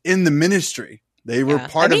worked in the Ministry. They were Yeah.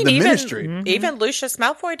 part I of mean, the Ministry. Even Lucius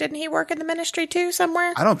Malfoy, didn't he work in the Ministry too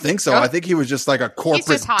somewhere? I don't think so. Oh. I think he was just like a he's corporate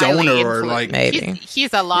just highly donor or influ- like Maybe.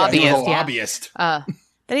 he's a yeah, lobbyist. he was a Yeah. lobbyist.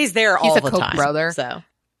 But he's there He's all a the Koch time. brother. So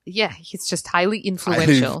Yeah, he's just highly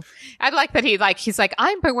influential. I like that he's like,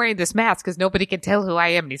 I'm wearing this mask because nobody can tell who I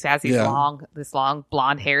am. And he has these Yeah. long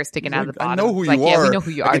blonde hair sticking out of the bottom. I know who It's you like, are. Yeah, we know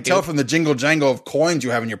who you I are. can tell Dude. from the jingle jangle of coins you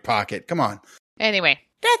have in your pocket. Come on. Anyway,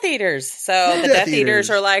 Death Eaters. So the Death Eaters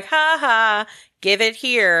are like, ha ha, give it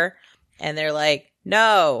here. And they're like,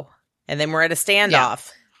 no. And then we're at a standoff.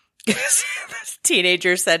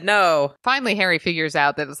 Teenager said no. finally Harry figures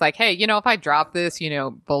out that it's like, hey, if I drop this,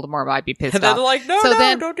 Voldemort might be pissed And they're off. like, no, So no,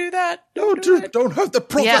 then- don't do that. Don't hurt the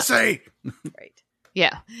prophecy. Right.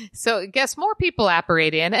 Yeah. So I guess more people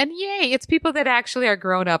apparate in, and yay, it's people that actually are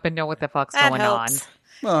grown up and know what the fuck's That going helps. on.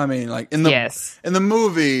 Well, I mean, like in the Yes. in the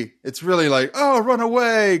movie, it's really like, oh, run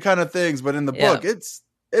away kind of things, but in the Yeah. book,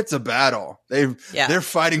 it's a battle. They're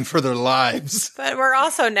fighting for their lives. But we're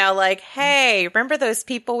also now like, hey, remember those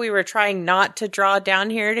people we were trying not to draw down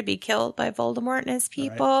here to be killed by Voldemort and his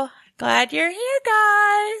people? Glad you're here,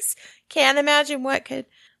 guys. Can't imagine what could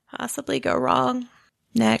possibly go wrong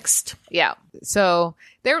next. Yeah. So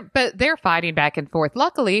they're fighting back and forth.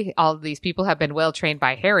 Luckily, all of these people have been well trained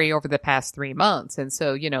by Harry over the past 3 months, and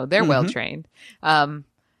so they're well trained.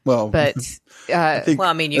 Well, But I think, Well,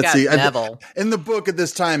 I mean, you let's got see, Neville. in the book at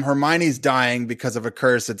this time, Hermione's dying because of a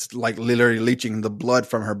curse. It's like literally leaching the blood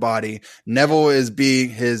from her body. Neville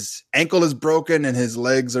his ankle is broken and his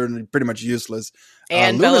legs are pretty much useless.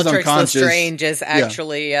 And Luna's Bellatrix unconscious. Lestrange is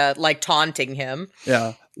actually like taunting him.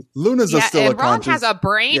 Yeah. Luna's still and Ron unconscious. has a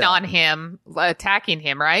brain Yeah. on him, attacking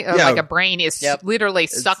him, right? Yeah. Like a brain is Yep. literally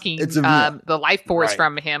sucking it's a- the life force Right.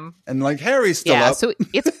 from him. And like Harry's still Yeah, up. so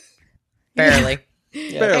it's Barely.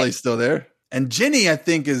 Barely still there. And Ginny, I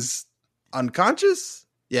think, is unconscious.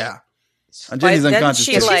 Yeah. And But Ginny's then unconscious.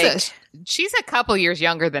 she, too. like- she's a couple years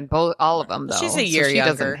younger than all of them, though. She's a so year she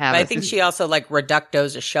younger. doesn't But have I a- think she also like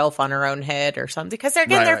reductos a shelf on her own head or something because they're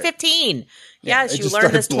Right, they're right. 15. Yeah, Yeah, it she just learned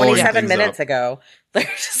started this blowing 27 things minutes up. ago. They're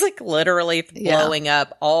just like literally blowing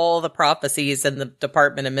up all the prophecies in the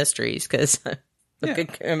Department of Mysteries because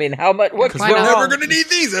I mean, how much? What could Because go we're never wrong? going to need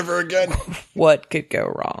these ever again. What could go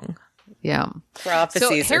wrong? Yeah.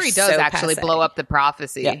 Prophecies. So Harry are does so actually passé. blow up the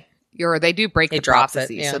prophecy. Yeah. Or they do break He the drops it,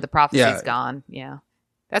 prophecy, yeah. so the prophecy's Yeah. gone. Yeah.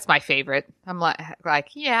 That's my favorite. I'm like,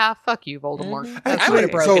 yeah, fuck you, Voldemort. I Actually, would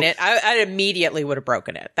have broken so- it. I immediately would have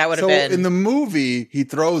broken it. That would have So been in the movie, he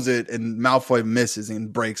throws it and Malfoy misses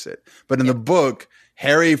and breaks it. But in the book,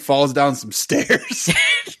 Harry falls down some stairs.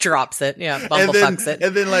 drops it. Yeah, and bumblefucks then, it.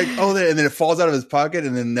 and then like, and then it falls out of his pocket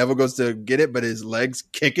and then Neville goes to get it, but his legs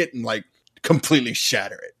kick it and like completely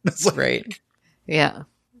shatter it. It's like, Right. Yeah.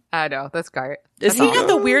 I know. That's great. Does he have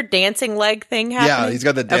the weird dancing leg thing happening? yeah, he's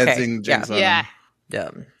got the dancing Okay, jinx on Yeah. him.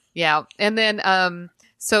 Dumb. Yeah. And then,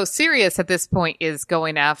 so Sirius at this point is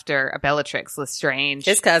going after Bellatrix Lestrange.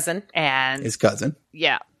 His cousin. and His cousin,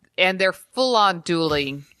 yeah. And they're full on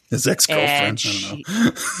dueling. his ex-girlfriend. And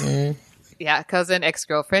I don't know. Yeah, cousin,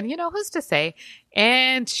 ex-girlfriend, who's to say?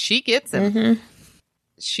 And she gets him. Mm-hmm.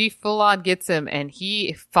 She full on gets him, and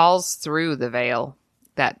he falls through the veil,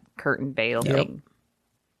 that curtain veil Yep. thing.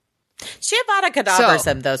 She Avada Kedavras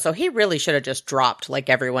So- him though, so he really should have just dropped like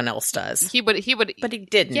everyone else does. He would, But he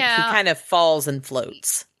didn't. Yeah. He kind of falls and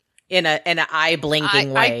floats in an eye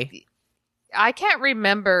blinking way. I can't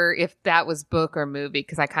remember if that was book or movie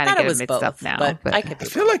because I kind of thought it get was it mixed both, up now. but I could I be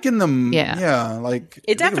feel like in the Yeah. like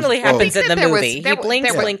It definitely I think happens in the There was- movie. there He was- blinks,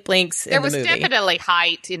 there was- blink, blinks in there the was movie. definitely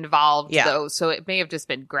height involved, Yeah. though, so it may have just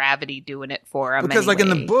been gravity doing it for him. because like in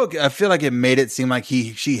the anyway. book, I feel like it made it seem like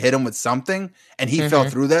she hit him with something and he fell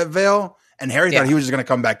through that veil, and Harry Yeah. thought he was just going to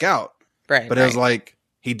come back out, Right. but it was like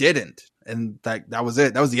he didn't, and that was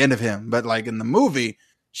it. That was the end of him. But like in the movie,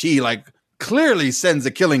 she like clearly sends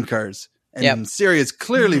a killing curse, and Yep. Sirius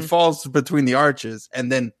clearly Mm-hmm. falls between the arches and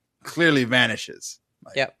then clearly vanishes.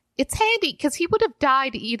 Like, Yep. It's handy because he would have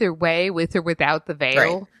died either way, with or without the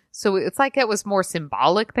veil. Right. So it's like it was more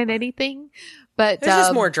symbolic than anything. But This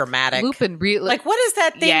is more dramatic. Lupin really Like, what is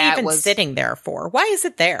that thing Yeah, it even was- sitting there for? Why is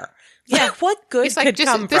it there? Yeah, what good It's like could just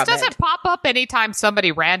come this from doesn't it? pop up anytime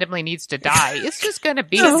somebody randomly needs to die. It's just going to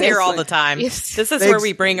be It's this. here all the time. Yes. This is They where ex-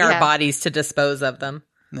 we bring our yeah. bodies to dispose of them.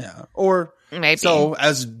 Yeah. Or Maybe. so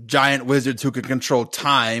as giant wizards who can control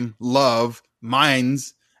time, love,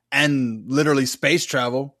 minds, and literally space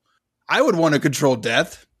travel, I would want to control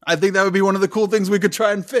death. I think that would be one of the cool things we could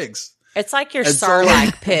try and fix. It's like your And so-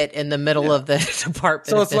 Sarlacc pit in the middle of the Department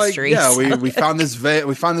So of it's like, Mysteries. yeah, we found this veil,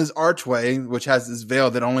 we found this archway, which has this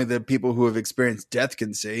veil that only the people who have experienced death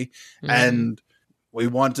can see. And we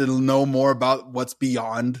want to know more about what's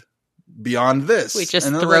beyond this. We just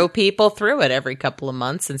And then, throw like, people through it every couple of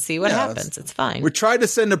months and see what Yeah, happens. It's fine. we tried to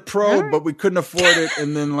send a probe, but we couldn't afford it.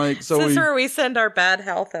 And then like, so This is we, where we send our bad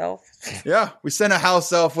health elf. yeah, we sent a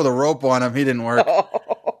house elf with a rope on him. He didn't work.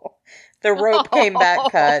 The rope came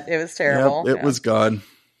back cut. It was terrible. Yep, it was gone.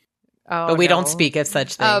 Oh, But we no. don't speak of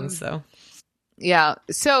such things. So Yeah.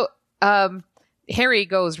 So Harry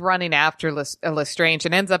goes running after Lestrange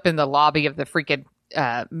and ends up in the lobby of the freaking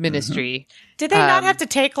ministry. did they not Um, have to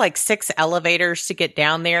take like 6 elevators to get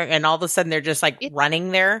down there? And all of a sudden they're just like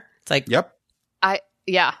running there. It's like, Yep.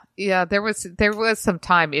 Yeah, there was some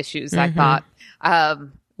time issues, I Mhm. thought,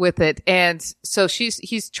 with it. And so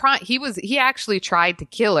he actually tried to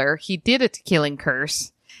kill her. He did a killing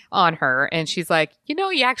curse on her, and she's like, you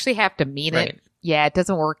actually have to mean Right. it. Yeah, it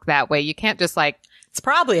doesn't work that way. You can't just like, it's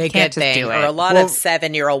probably a Can't good just thing. do Or it. a lot Well- of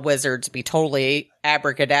 7-year-old wizards be totally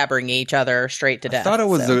abracadabbering each other straight to I death. thought it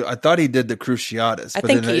was so. I thought he did the Cruciatus, I but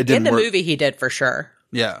think then he it didn't in the work. movie he did for sure.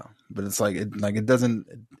 Yeah, but it's like it doesn't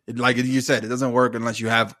like you said, it doesn't work unless you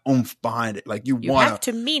have oomph behind it. Like you You want have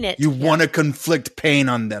to mean it. you want to conflict pain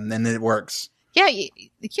on them, then it works. yeah, you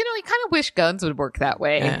kind of wish guns would work that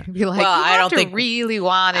way. Yeah. Be like, Well, you I have don't to think- really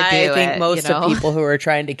want to do I it. think most you know? of people who are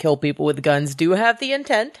trying to kill people with guns do have the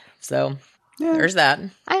intent. So there's that.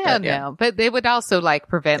 I don't Yeah. know, but they would also like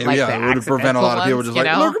prevent like the it would prevent a lot of people just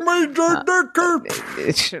like, look at my dick.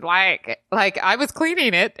 It's like I was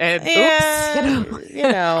cleaning it and Yeah, oops, you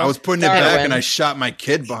know. I was putting it back Darwin. and I shot my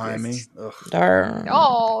kid behind me. Ugh. Darn.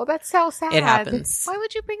 Oh, that's so sad. It happens. Why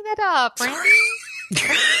would you bring that up, Randy?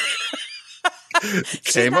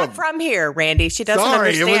 She's Came not up. from here, Randy. She doesn't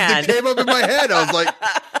Sorry, understand. it came up in my head. I was like,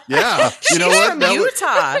 yeah, She's you know what? from That was-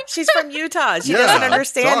 Utah. She's from Utah. She Yeah, doesn't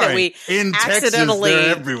understand that sorry. we in Texas, accidentally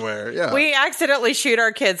they're everywhere. Yeah, we accidentally shoot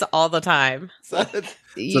our kids all the time. it's a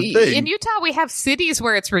thing. In Utah, we have cities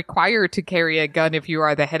where it's required to carry a gun if you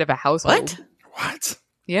are the head of a household. What?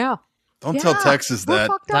 Yeah. Don't tell Yeah. Texas We're that.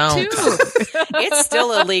 fucked up Don't. too. It's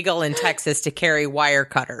still illegal in Texas to carry wire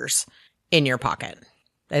cutters in your pocket.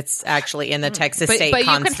 It's actually in the Texas state you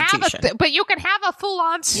can constitution. have a full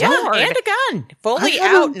on Yeah, sword. and a gun. Fully I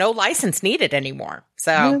have out, no license needed anymore.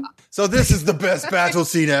 So, So this is the best battle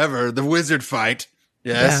scene ever: the wizard fight.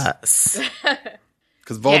 Yes,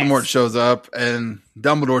 because Voldemort Yes. shows up and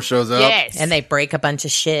Dumbledore shows up. Yes. And they break a bunch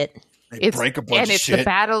of shit. They break a bunch and of it's shit. the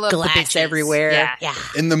battle of the Glass bitches. everywhere. Yeah.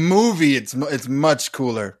 In the movie, it's much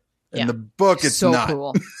cooler. In Yeah. the book, it's so not.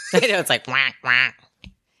 cool. I know, it's like, whack, whack.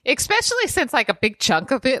 Especially since like a big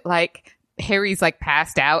chunk of it, like Harry's like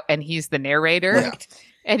passed out and he's the narrator. Yeah.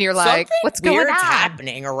 And you're like, Something what's going weird's on?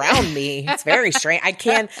 happening around me. It's very strange. I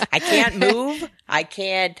can't move. I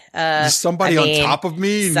can't, There's somebody I mean, on top of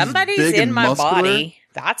me. who's somebody's big in and my muscular. body.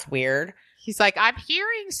 That's weird. He's like, I'm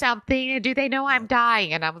hearing something. And do they know I'm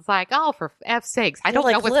dying? And I was like, oh, for F's sakes. I don't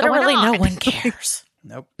Like, know what's literally going on. no one cares.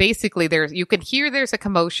 Nope. Basically, you can hear there's a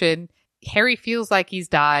commotion. Harry feels like he's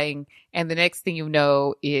dying. And the next thing you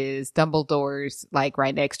know is Dumbledore's like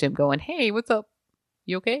right next to him going, hey, what's up?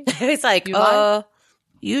 You okay? He's like, You lied?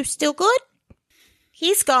 you still good?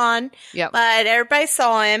 He's gone. Yep. But everybody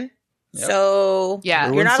saw him. Yep. So Yeah. you're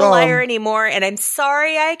Everyone not a saw liar him. anymore. And I'm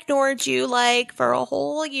sorry I ignored you like for a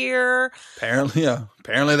whole year. Apparently, yeah.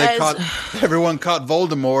 Apparently, As- everyone caught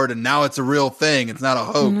Voldemort, and now it's a real thing. It's not a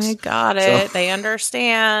hoax. They got it. They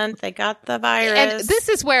understand. They got the virus. And this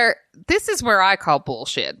is where I call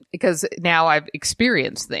bullshit because now I've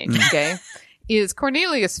experienced things. Okay, is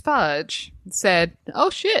Cornelius Fudge said, "Oh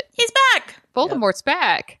shit, He's back. Voldemort's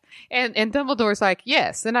back," and Dumbledore's like,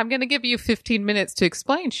 "Yes, and I'm going to give you 15 minutes to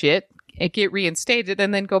explain shit and get reinstated,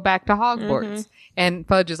 and then go back to Hogwarts." And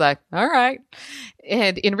Fudge is like, "All right,"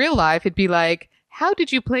 and in real life, it'd be like, how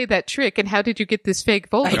did you play that trick, and how did you get this fake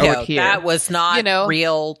I Voldemort know here? that was not You know?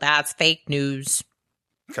 real. That's fake news.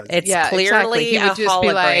 'Cause- It's Yeah, exactly. clearly He would a just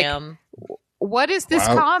be like, hologram. What is this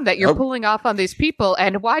Wow. con that you're Nope. pulling off on these people,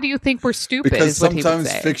 and why do you think we're stupid? because is what he would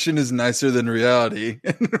sometimes say. fiction is nicer than reality.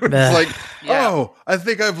 It's Ugh. like, Yeah. oh, I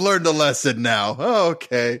think I've learned a lesson now. Oh,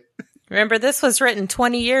 okay. Remember, this was written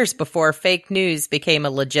 20 years before fake news became a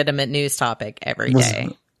legitimate news topic every Was- day.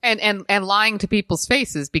 And lying to people's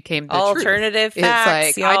faces became the Alternative truth. facts,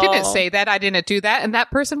 It's like, I didn't y'all. say that, I didn't do that, and that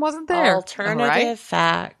person wasn't there. Alternative All right?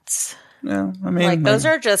 facts. Yeah, I mean, Like, those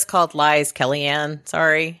are just called lies, Kellyanne.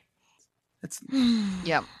 Sorry.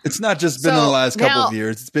 Yeah. It's not just been in So, the last couple now- of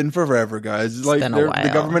years. It's been forever, guys. It's like been a the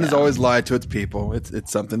while, government has yeah. always lied to its people.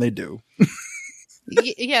 It's something they do.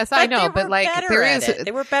 Yes, I know, they but were like better there at is it.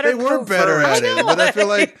 They were better. They were better covert. at it, but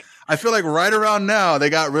I feel like right around now they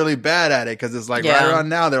got really bad at it because it's like right Yeah. around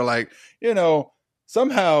now they're like,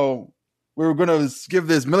 somehow we were going to give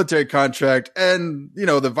this military contract, and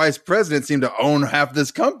the vice president seemed to own half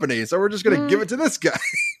this company, so we're just going to give it to this guy.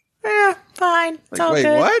 Yeah, fine. It's Like, all wait,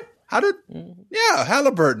 good. what? How did? Mhm. Yeah,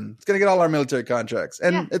 Halliburton. It's going to get all our military contracts,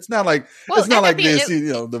 and Yeah. it's not like Well, it's not and I like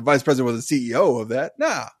mean, the vice president was the CEO of that.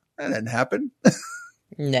 Nah, that didn't happen.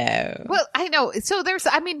 No. well, I know. So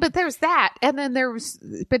but there's that, and then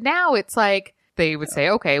but now it's like they would say,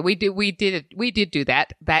 okay, we did do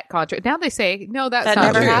that contract. Now they say, no, that's That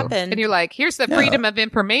not never true. happened. And you're like, here's the Yeah. Freedom of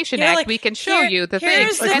Information You're Act. like, We can show you the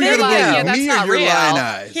here's thing. the And they're video. like, yeah, Me that's or not your real. lying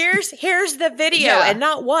eyes? Here's the video, Yeah. and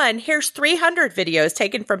not one. Here's 300 videos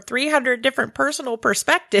taken from 300 different personal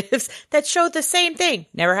perspectives that show the same thing.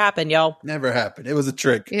 Never happened, y'all. Never happened. It was a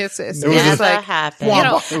trick. It's It was Never just like, happened.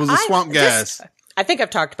 Swamp. It was a swamp gas. I think I've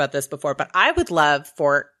talked about this before, but I would love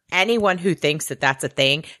for anyone who thinks that that's a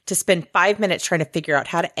thing to spend 5 minutes trying to figure out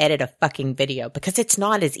how to edit a fucking video, because it's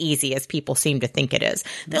not as easy as people seem to think it is.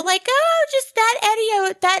 They're like, oh, just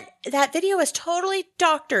that video is totally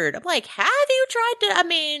doctored. I'm like, have you tried to? I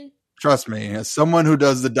mean, Trust me, as someone who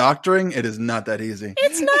does the doctoring, it is not that easy.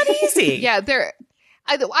 it's not easy. yeah,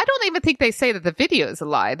 I don't even think they say that the video is a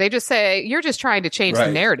lie. They just say you're just trying to change the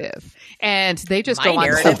Right. narrative, and they just My go on to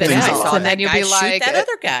narrative something is I else, saw and that then you'll guy be like, shoot that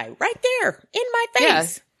other guy right there in my Yeah.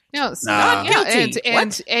 face. no, it's Nah. not Guilty.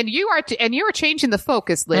 and you are changing the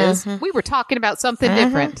focus, Liz. Mhm. We were talking about something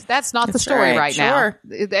different. That's not the That's story right, right sure.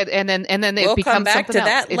 now. And then it We'll becomes come back something to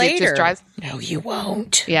else. that It later. just drives. No, you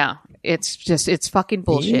won't. Yeah, it's fucking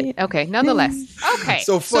bullshit. Okay, nonetheless. Okay,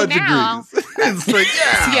 So Fudge now, agrees. It's like,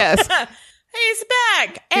 yeah. yes. He's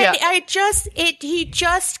back. And Yeah. he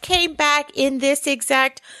just came back in this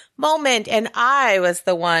exact moment. And I was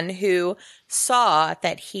the one who saw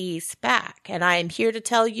that he's back. And I am here to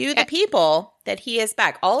tell you, the people, that he is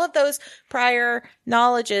back. All of those prior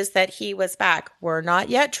knowledges that he was back were not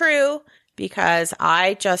yet true, because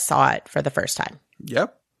I just saw it for the first time.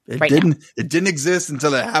 Yep. It Right didn't exist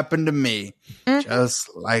until it happened to me. Mhm. Just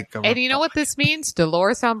like a And you know what this means?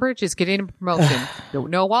 Dolores Umbridge is getting a promotion. Don't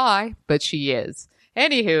know why, but she is.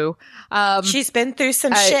 Anywho, She's been through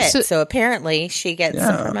some so- shit. So apparently she gets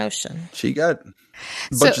some Yeah. promotion. She got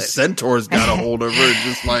a bunch of centaurs got a hold of her,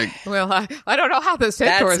 just like well, I don't know how the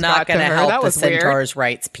centaurs That's not got to going to her. help That the was weird. Centaurs'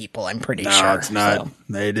 rights people, I'm pretty no, sure. it's not. So.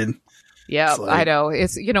 They didn't. Yeah, It's like- I know.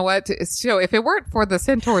 It's, you know what? So if it weren't for the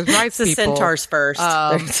centaurs' rights It's the people, Centaurs first.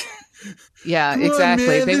 Yeah, Come on, exactly.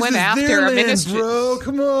 man, They this went is after their a land, ministry. bro.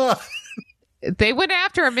 Come on. They went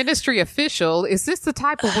after a ministry official. Is this the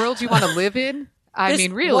type of world you want to live in? I This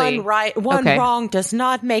mean, really? one Okay. wrong does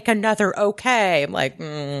not make another okay. I'm like,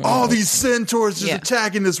 All these centaurs just Yeah.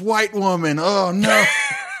 attacking this white woman. Oh no.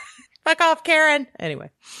 fuck off, Karen. Anyway,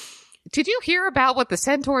 Did you hear about what the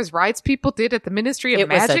Centaurs' rights people did at the Ministry of it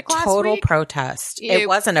was a Magic last total week? protest. It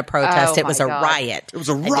wasn't a protest. Oh, It was my a God. riot. It was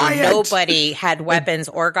a I mean, riot. nobody had weapons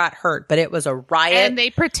or got hurt, but it was a riot. And they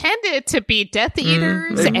pretended to be Death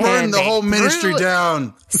Eaters. They and burned the they whole ministry threw-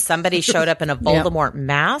 down. Somebody showed up in a Voldemort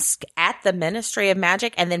mask at the Ministry of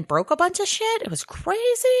Magic and then broke a bunch of shit. It was crazy.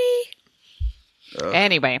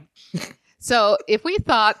 Anyway, so if we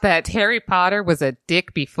thought that Harry Potter was a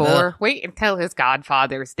dick before, wait until his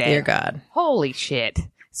godfather's dead. Dear God. Holy shit.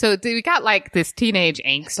 So we got like this teenage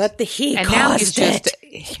angst. But he And caused now he's just- it.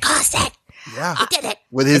 He caused it. Yeah. He did it.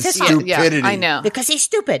 With his It's his fault. stupidity. Yeah, I know. Because he's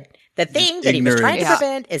stupid. The thing that he was trying to ignorance.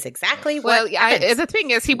 prevent is exactly Well, what happens. the thing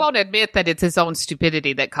is, he won't admit that it's his own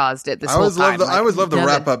stupidity that caused it. This I whole always time. love I always love the none of-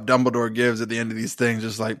 wrap up Dumbledore gives at the end of these things.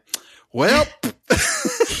 Just like, well,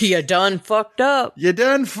 You done fucked up. you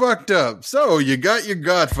done fucked up. So you got your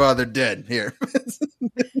godfather dead here.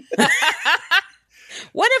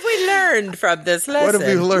 What have we learned from this lesson? What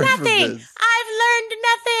have we learned from nothing. this? I've learned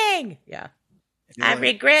nothing. Yeah. I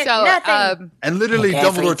regret So, nothing. And literally,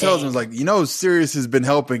 Everything. Dumbledore tells him, "Is like, you know, Sirius has been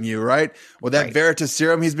helping you, right? Well, that Right. Veritas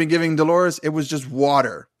serum he's been giving Dolores, it was just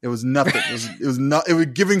water. It was nothing. It was not. It was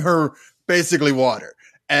giving her basically water.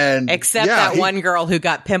 And Except yeah, that one girl who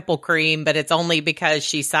got pimple cream, but it's only because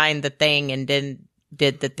she signed the thing and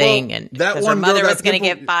did the thing, and that because one her girl mother got was going to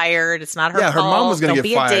pimple- get fired. It's not her yeah, her fault. mom was going Don't to be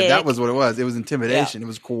get a fired. dick. That was what it was. It was intimidation. It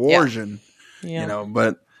was coercion. Yeah. You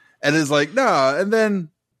know, and it's like no. And then,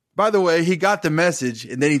 by the way, he got the message,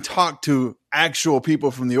 and then he talked to actual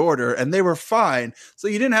people from the Order, and they were fine. So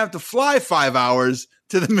you didn't have to fly 5 hours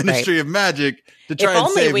to the Ministry of Magic to try If and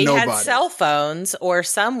only save we nobody. had cell phones or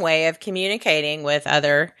some way of communicating with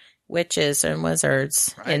other witches and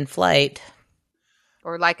wizards in flight.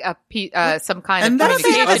 or like some kind And of that's the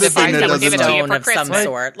communication other device thing that that would doesn't give it to you Stone for of some Christmas.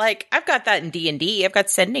 sort. Like I've got that in D&D. I've got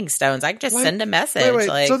sending stones. I can just Like, send a message. Wait.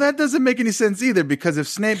 Like, So that doesn't make any sense either, because if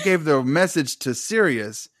Snape gave the message to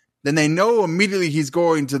Sirius, then they know immediately he's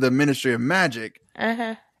going to the Ministry of Magic,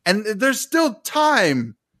 uh-huh. and there's still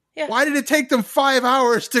time. Yeah. Why did it take them 5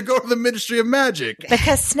 hours to go to the Ministry of Magic?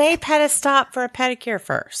 Because Snape had to stop for a pedicure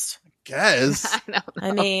first. Guess.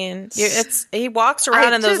 I mean, he walks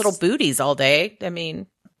around in those just- little booties all day. I mean,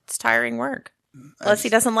 it's tiring work. Plus, he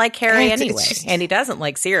doesn't like Harry It's- anyway, it's- and he doesn't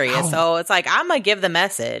like Sirius. Ow. So it's like I'm gonna give the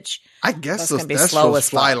message. I guess That's those gonna be that slow shows as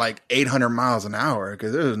fly fuck. like 800 miles an hour,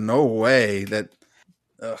 because there's no way that.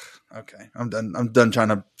 Ugh, okay, I'm done. I'm done trying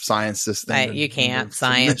to science this thing. Right, you can't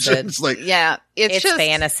science it. It's like, Yeah, it's It's just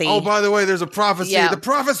fantasy. oh, by the way, there's a prophecy. Yeah. The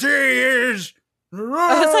prophecy is. I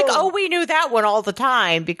was like, oh, we knew that one all the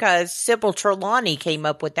time because Sybil Trelawney came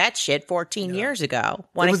up with that shit 14 years ago. It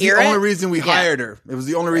Want was to hear the only it? reason we hired her. It was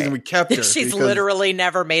the only reason we kept her. She's because- literally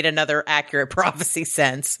never made another accurate prophecy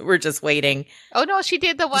since. We're just waiting. Oh no, she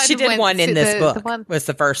did the one. She did when- one in this the book. one- Was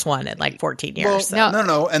the first one in like 14 years. Well, so.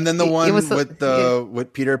 no, and then the It one was the-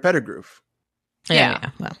 with Peter Pettigrew. yeah.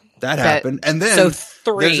 Well, That happened, and then so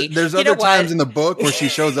three. There's You other know what? times in the book where she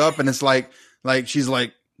shows up, and it's like she's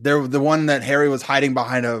like they're the one that Harry was hiding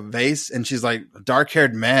behind a vase, and she's like,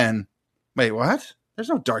 dark-haired man. Wait, what? There's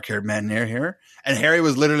no dark-haired man near here. And Harry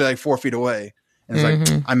was literally like 4 feet away. And it's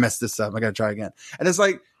like, I messed this up. I gotta try again. And it's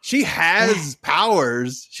like she has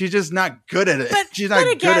powers. She's just not good at it. But, She's not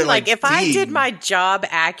but again, good at like if I seeing. did my job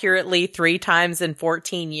accurately 3 times in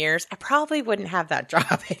 14 years, I probably wouldn't have that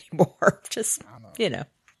job anymore. Just,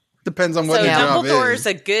 Depends on what So your job Dumbledore's is.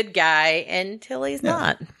 a good guy until he's Yeah.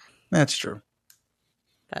 not. That's true.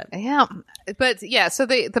 Yeah, but yeah. So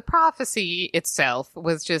the prophecy itself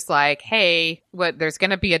was just like, hey, there's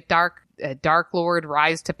going to be a dark lord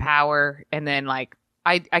rise to power, and then like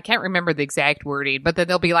I can't remember the exact wording, but then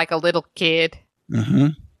there'll be like a little kid. Mm-hmm.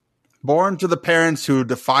 Born to the parents who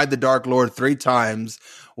defied the Dark Lord 3 times,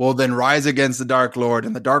 will then rise against the Dark Lord,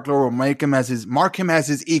 and the Dark Lord will mark him as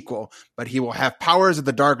his equal, but he will have powers that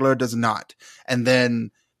the Dark Lord does not. And then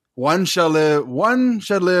one should live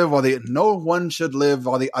while no one should live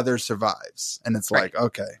while the other survives. And it's like,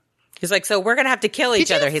 okay. He's like, so we're going to have to kill each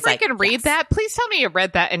Did other. you He's freaking like, read yes. that? Please tell me you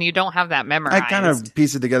read that and you don't have that memorized. I kind of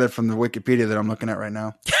piece it together from the Wikipedia that I'm looking at right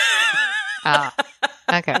now.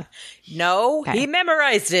 Okay. No, Okay. he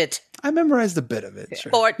memorized it I memorized a bit of it. Sure.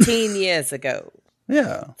 14 years ago.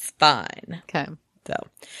 Yeah. It's fine. Okay. So,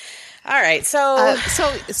 All right. So,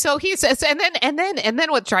 So he says, and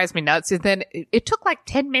then what drives me nuts is then it took like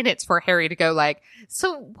 10 minutes for Harry to go like,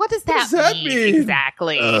 so what does that mean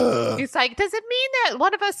exactly? He's like, does it mean that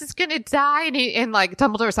one of us is going to die? And like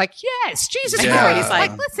Dumbledore's like, yes, Jesus Christ. He's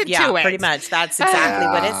like, listen to it. Pretty much. That's exactly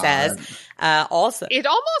what it says. Also, it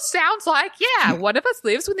almost sounds like, one of us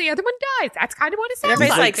lives when the other one dies. That's kind of what it sounds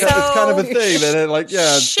everybody's like. So, it's kind of a thing that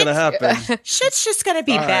it's going to happen. Shit's just going to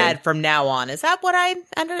be bad from now on. Is that what I'm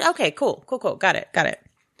under? Okay, cool. Got it.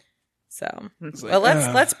 So, well,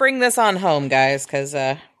 let's bring this on home, guys, because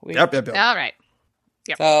Yep. All right.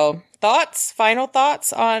 Yep. So, final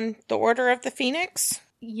thoughts on the Order of the Phoenix?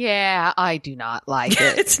 Yeah, I do not like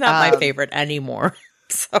it. It's not my favorite anymore.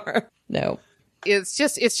 Sorry. No. It's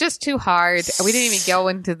just too hard. We didn't even go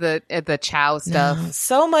into the Chow stuff. No,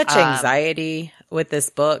 so much anxiety with this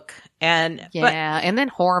book, and then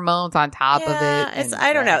hormones on top of it.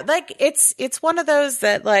 I don't know. Like it's one of those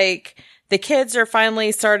that like the kids are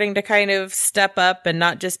finally starting to kind of step up and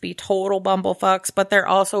not just be total bumblefucks, but they're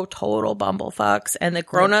also total bumblefucks, and the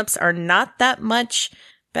grown-ups are not that much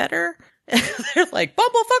better. They're like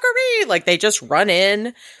bumblefuckery, like they just run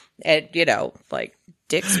in and like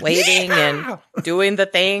dicks waving and doing the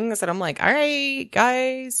things, and I'm like, all right,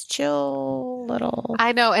 guys, chill a little.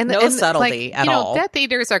 I know, and no subtlety at all. Death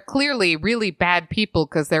Eaters are clearly really bad people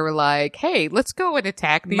because they were like, hey, let's go and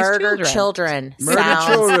attack these children. Murder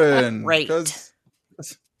children. Great.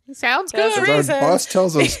 Sounds good. Because our boss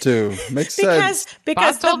tells us to. Makes sense.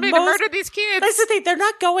 Because boss told me to murder these kids. That's the thing. They're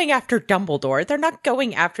not going after Dumbledore. They're not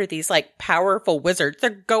going after these like powerful wizards. They're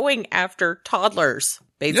going after toddlers.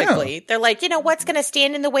 Basically, they're like, what's going to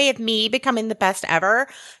stand in the way of me becoming the best ever?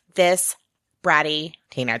 This bratty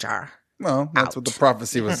teenager. Well, that's what the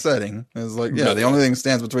prophecy was setting. It was like, the only thing that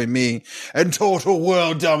stands between me and total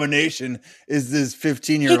world domination is this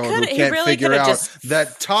 15-year-old who can't figure out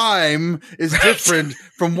that time is different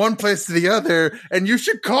from one place to the other, and you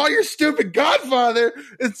should call your stupid godfather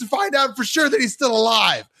and find out for sure that he's still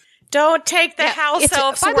alive. Don't take the house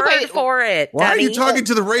elf's word for it. Why Denny? are you talking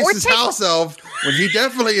to the racist house elf when he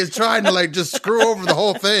definitely is trying to like just screw over the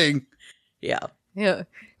whole thing? Yeah.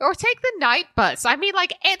 Or take the night bus. I mean,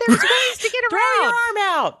 like, there's ways to get around. Throw your arm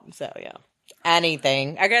out. So,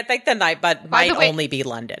 anything. I think the night bus might only be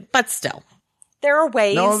London, but still. There are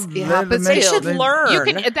ways. No, but they should learn. You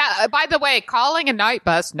can. By the way, calling a night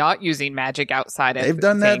bus, not using magic outside of they've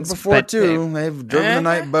done that before too. They've driven the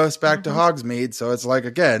night bus back to Hogsmeade, so it's like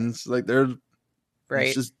it's like they're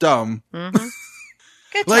it's just dumb. Mm-hmm.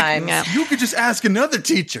 Good like, time. You could just ask another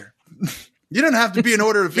teacher. You don't have to be an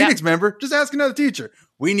Order of Phoenix member. Just ask another teacher.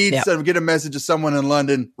 We need to get a message to someone in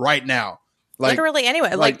London right now. Like, literally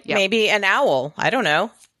anyway. Like maybe an owl. I don't know.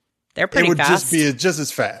 They're pretty fast. It would just be just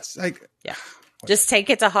as fast. Like just take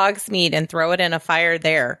it to Hogsmeade and throw it in a fire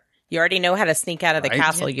there. You already know how to sneak out of the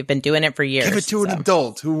castle. You've been doing it for years. Give it to an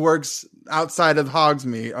adult who works outside of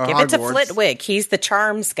Hogsmeade. Or Give Hogwarts. it to Flitwick. He's the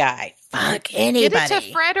charms guy. Fuck anybody. Give it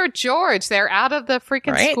to Fred or George. They're out of the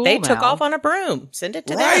freaking school They now. took off on a broom. Send it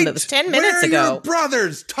to them. It was 10 minutes ago. Where are your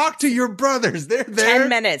brothers? Talk to your brothers. They're there. 10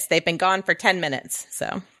 minutes. They've been gone for 10 minutes.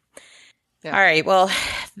 So. All right. Well,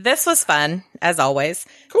 this was fun, as always.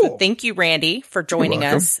 Cool. So thank you, Randy, for joining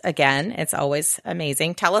us again. It's always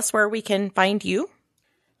amazing. Tell us where we can find you.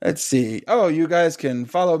 Let's see. Oh, you guys can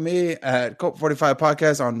follow me at Cult 45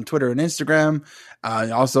 Podcast on Twitter and Instagram.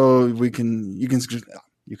 Also, you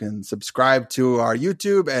can subscribe to our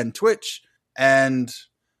YouTube and Twitch. And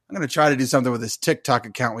I'm going to try to do something with this TikTok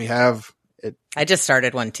account we have. I just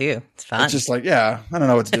started one too. It's fun. It's just like, I don't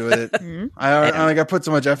know what to do with it. I put so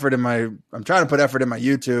much effort in I'm trying to put effort in my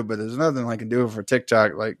YouTube, but there's nothing I can do for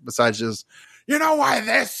TikTok, like besides just, you know why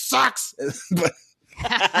this sucks.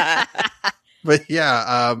 But you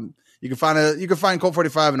can find Cult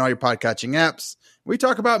 45 in all your podcatching apps. We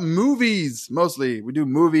talk about movies mostly. We do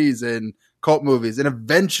movies and cult movies, and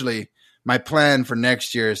eventually, my plan for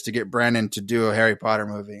next year is to get Brandon to do a Harry Potter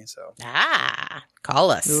movie. So call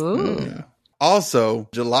us. Yeah. Also,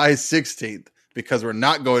 July 16th, because we're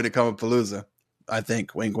not going to Comapalooza. I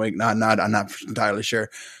think wink, wink, nod, nod. I'm not entirely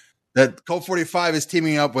sure that Cult 45 is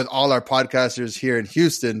teaming up with all our podcasters here in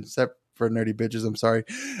Houston, except for Nerdy Bitches, I'm sorry.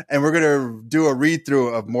 And we're going to do a read through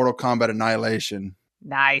of Mortal Kombat Annihilation.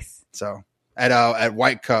 Nice. So at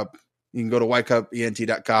White Cup, you can go to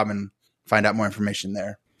whitecupent.com and find out more information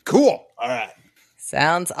there. Cool. All right.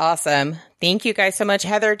 Sounds awesome. Thank you guys so much.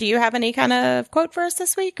 Heather, do you have any kind of quote for us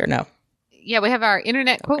this week or no? Yeah, we have our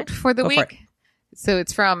internet quote for the week. So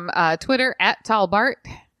it's from Twitter @TallBart.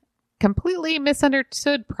 Completely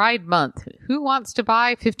misunderstood Pride Month. Who wants to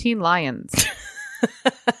buy 15 lions?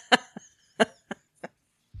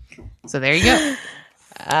 So there you go.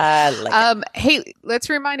 Hey, let's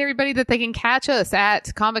remind everybody that they can catch us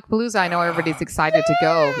at Comic Palooza. I know everybody's excited to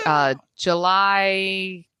go.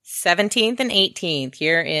 July 17th and 18th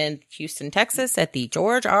here in Houston, Texas at the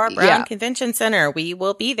George R. Brown Convention Center. We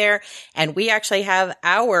will be there, and we actually have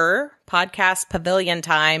our podcast pavilion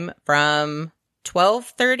time from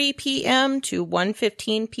 12:30 p.m. to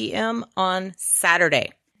 1:15 p.m. on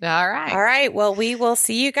Saturday. All right. All right. Well, we will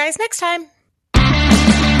see you guys next time.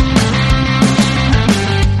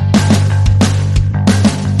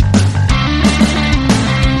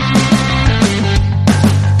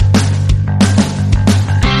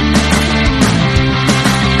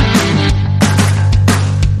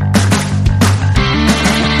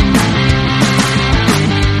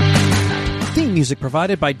 Music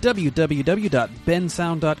provided by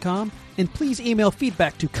www.bensound.com, and please email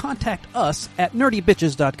feedback to contact us at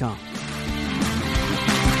nerdybitches.com.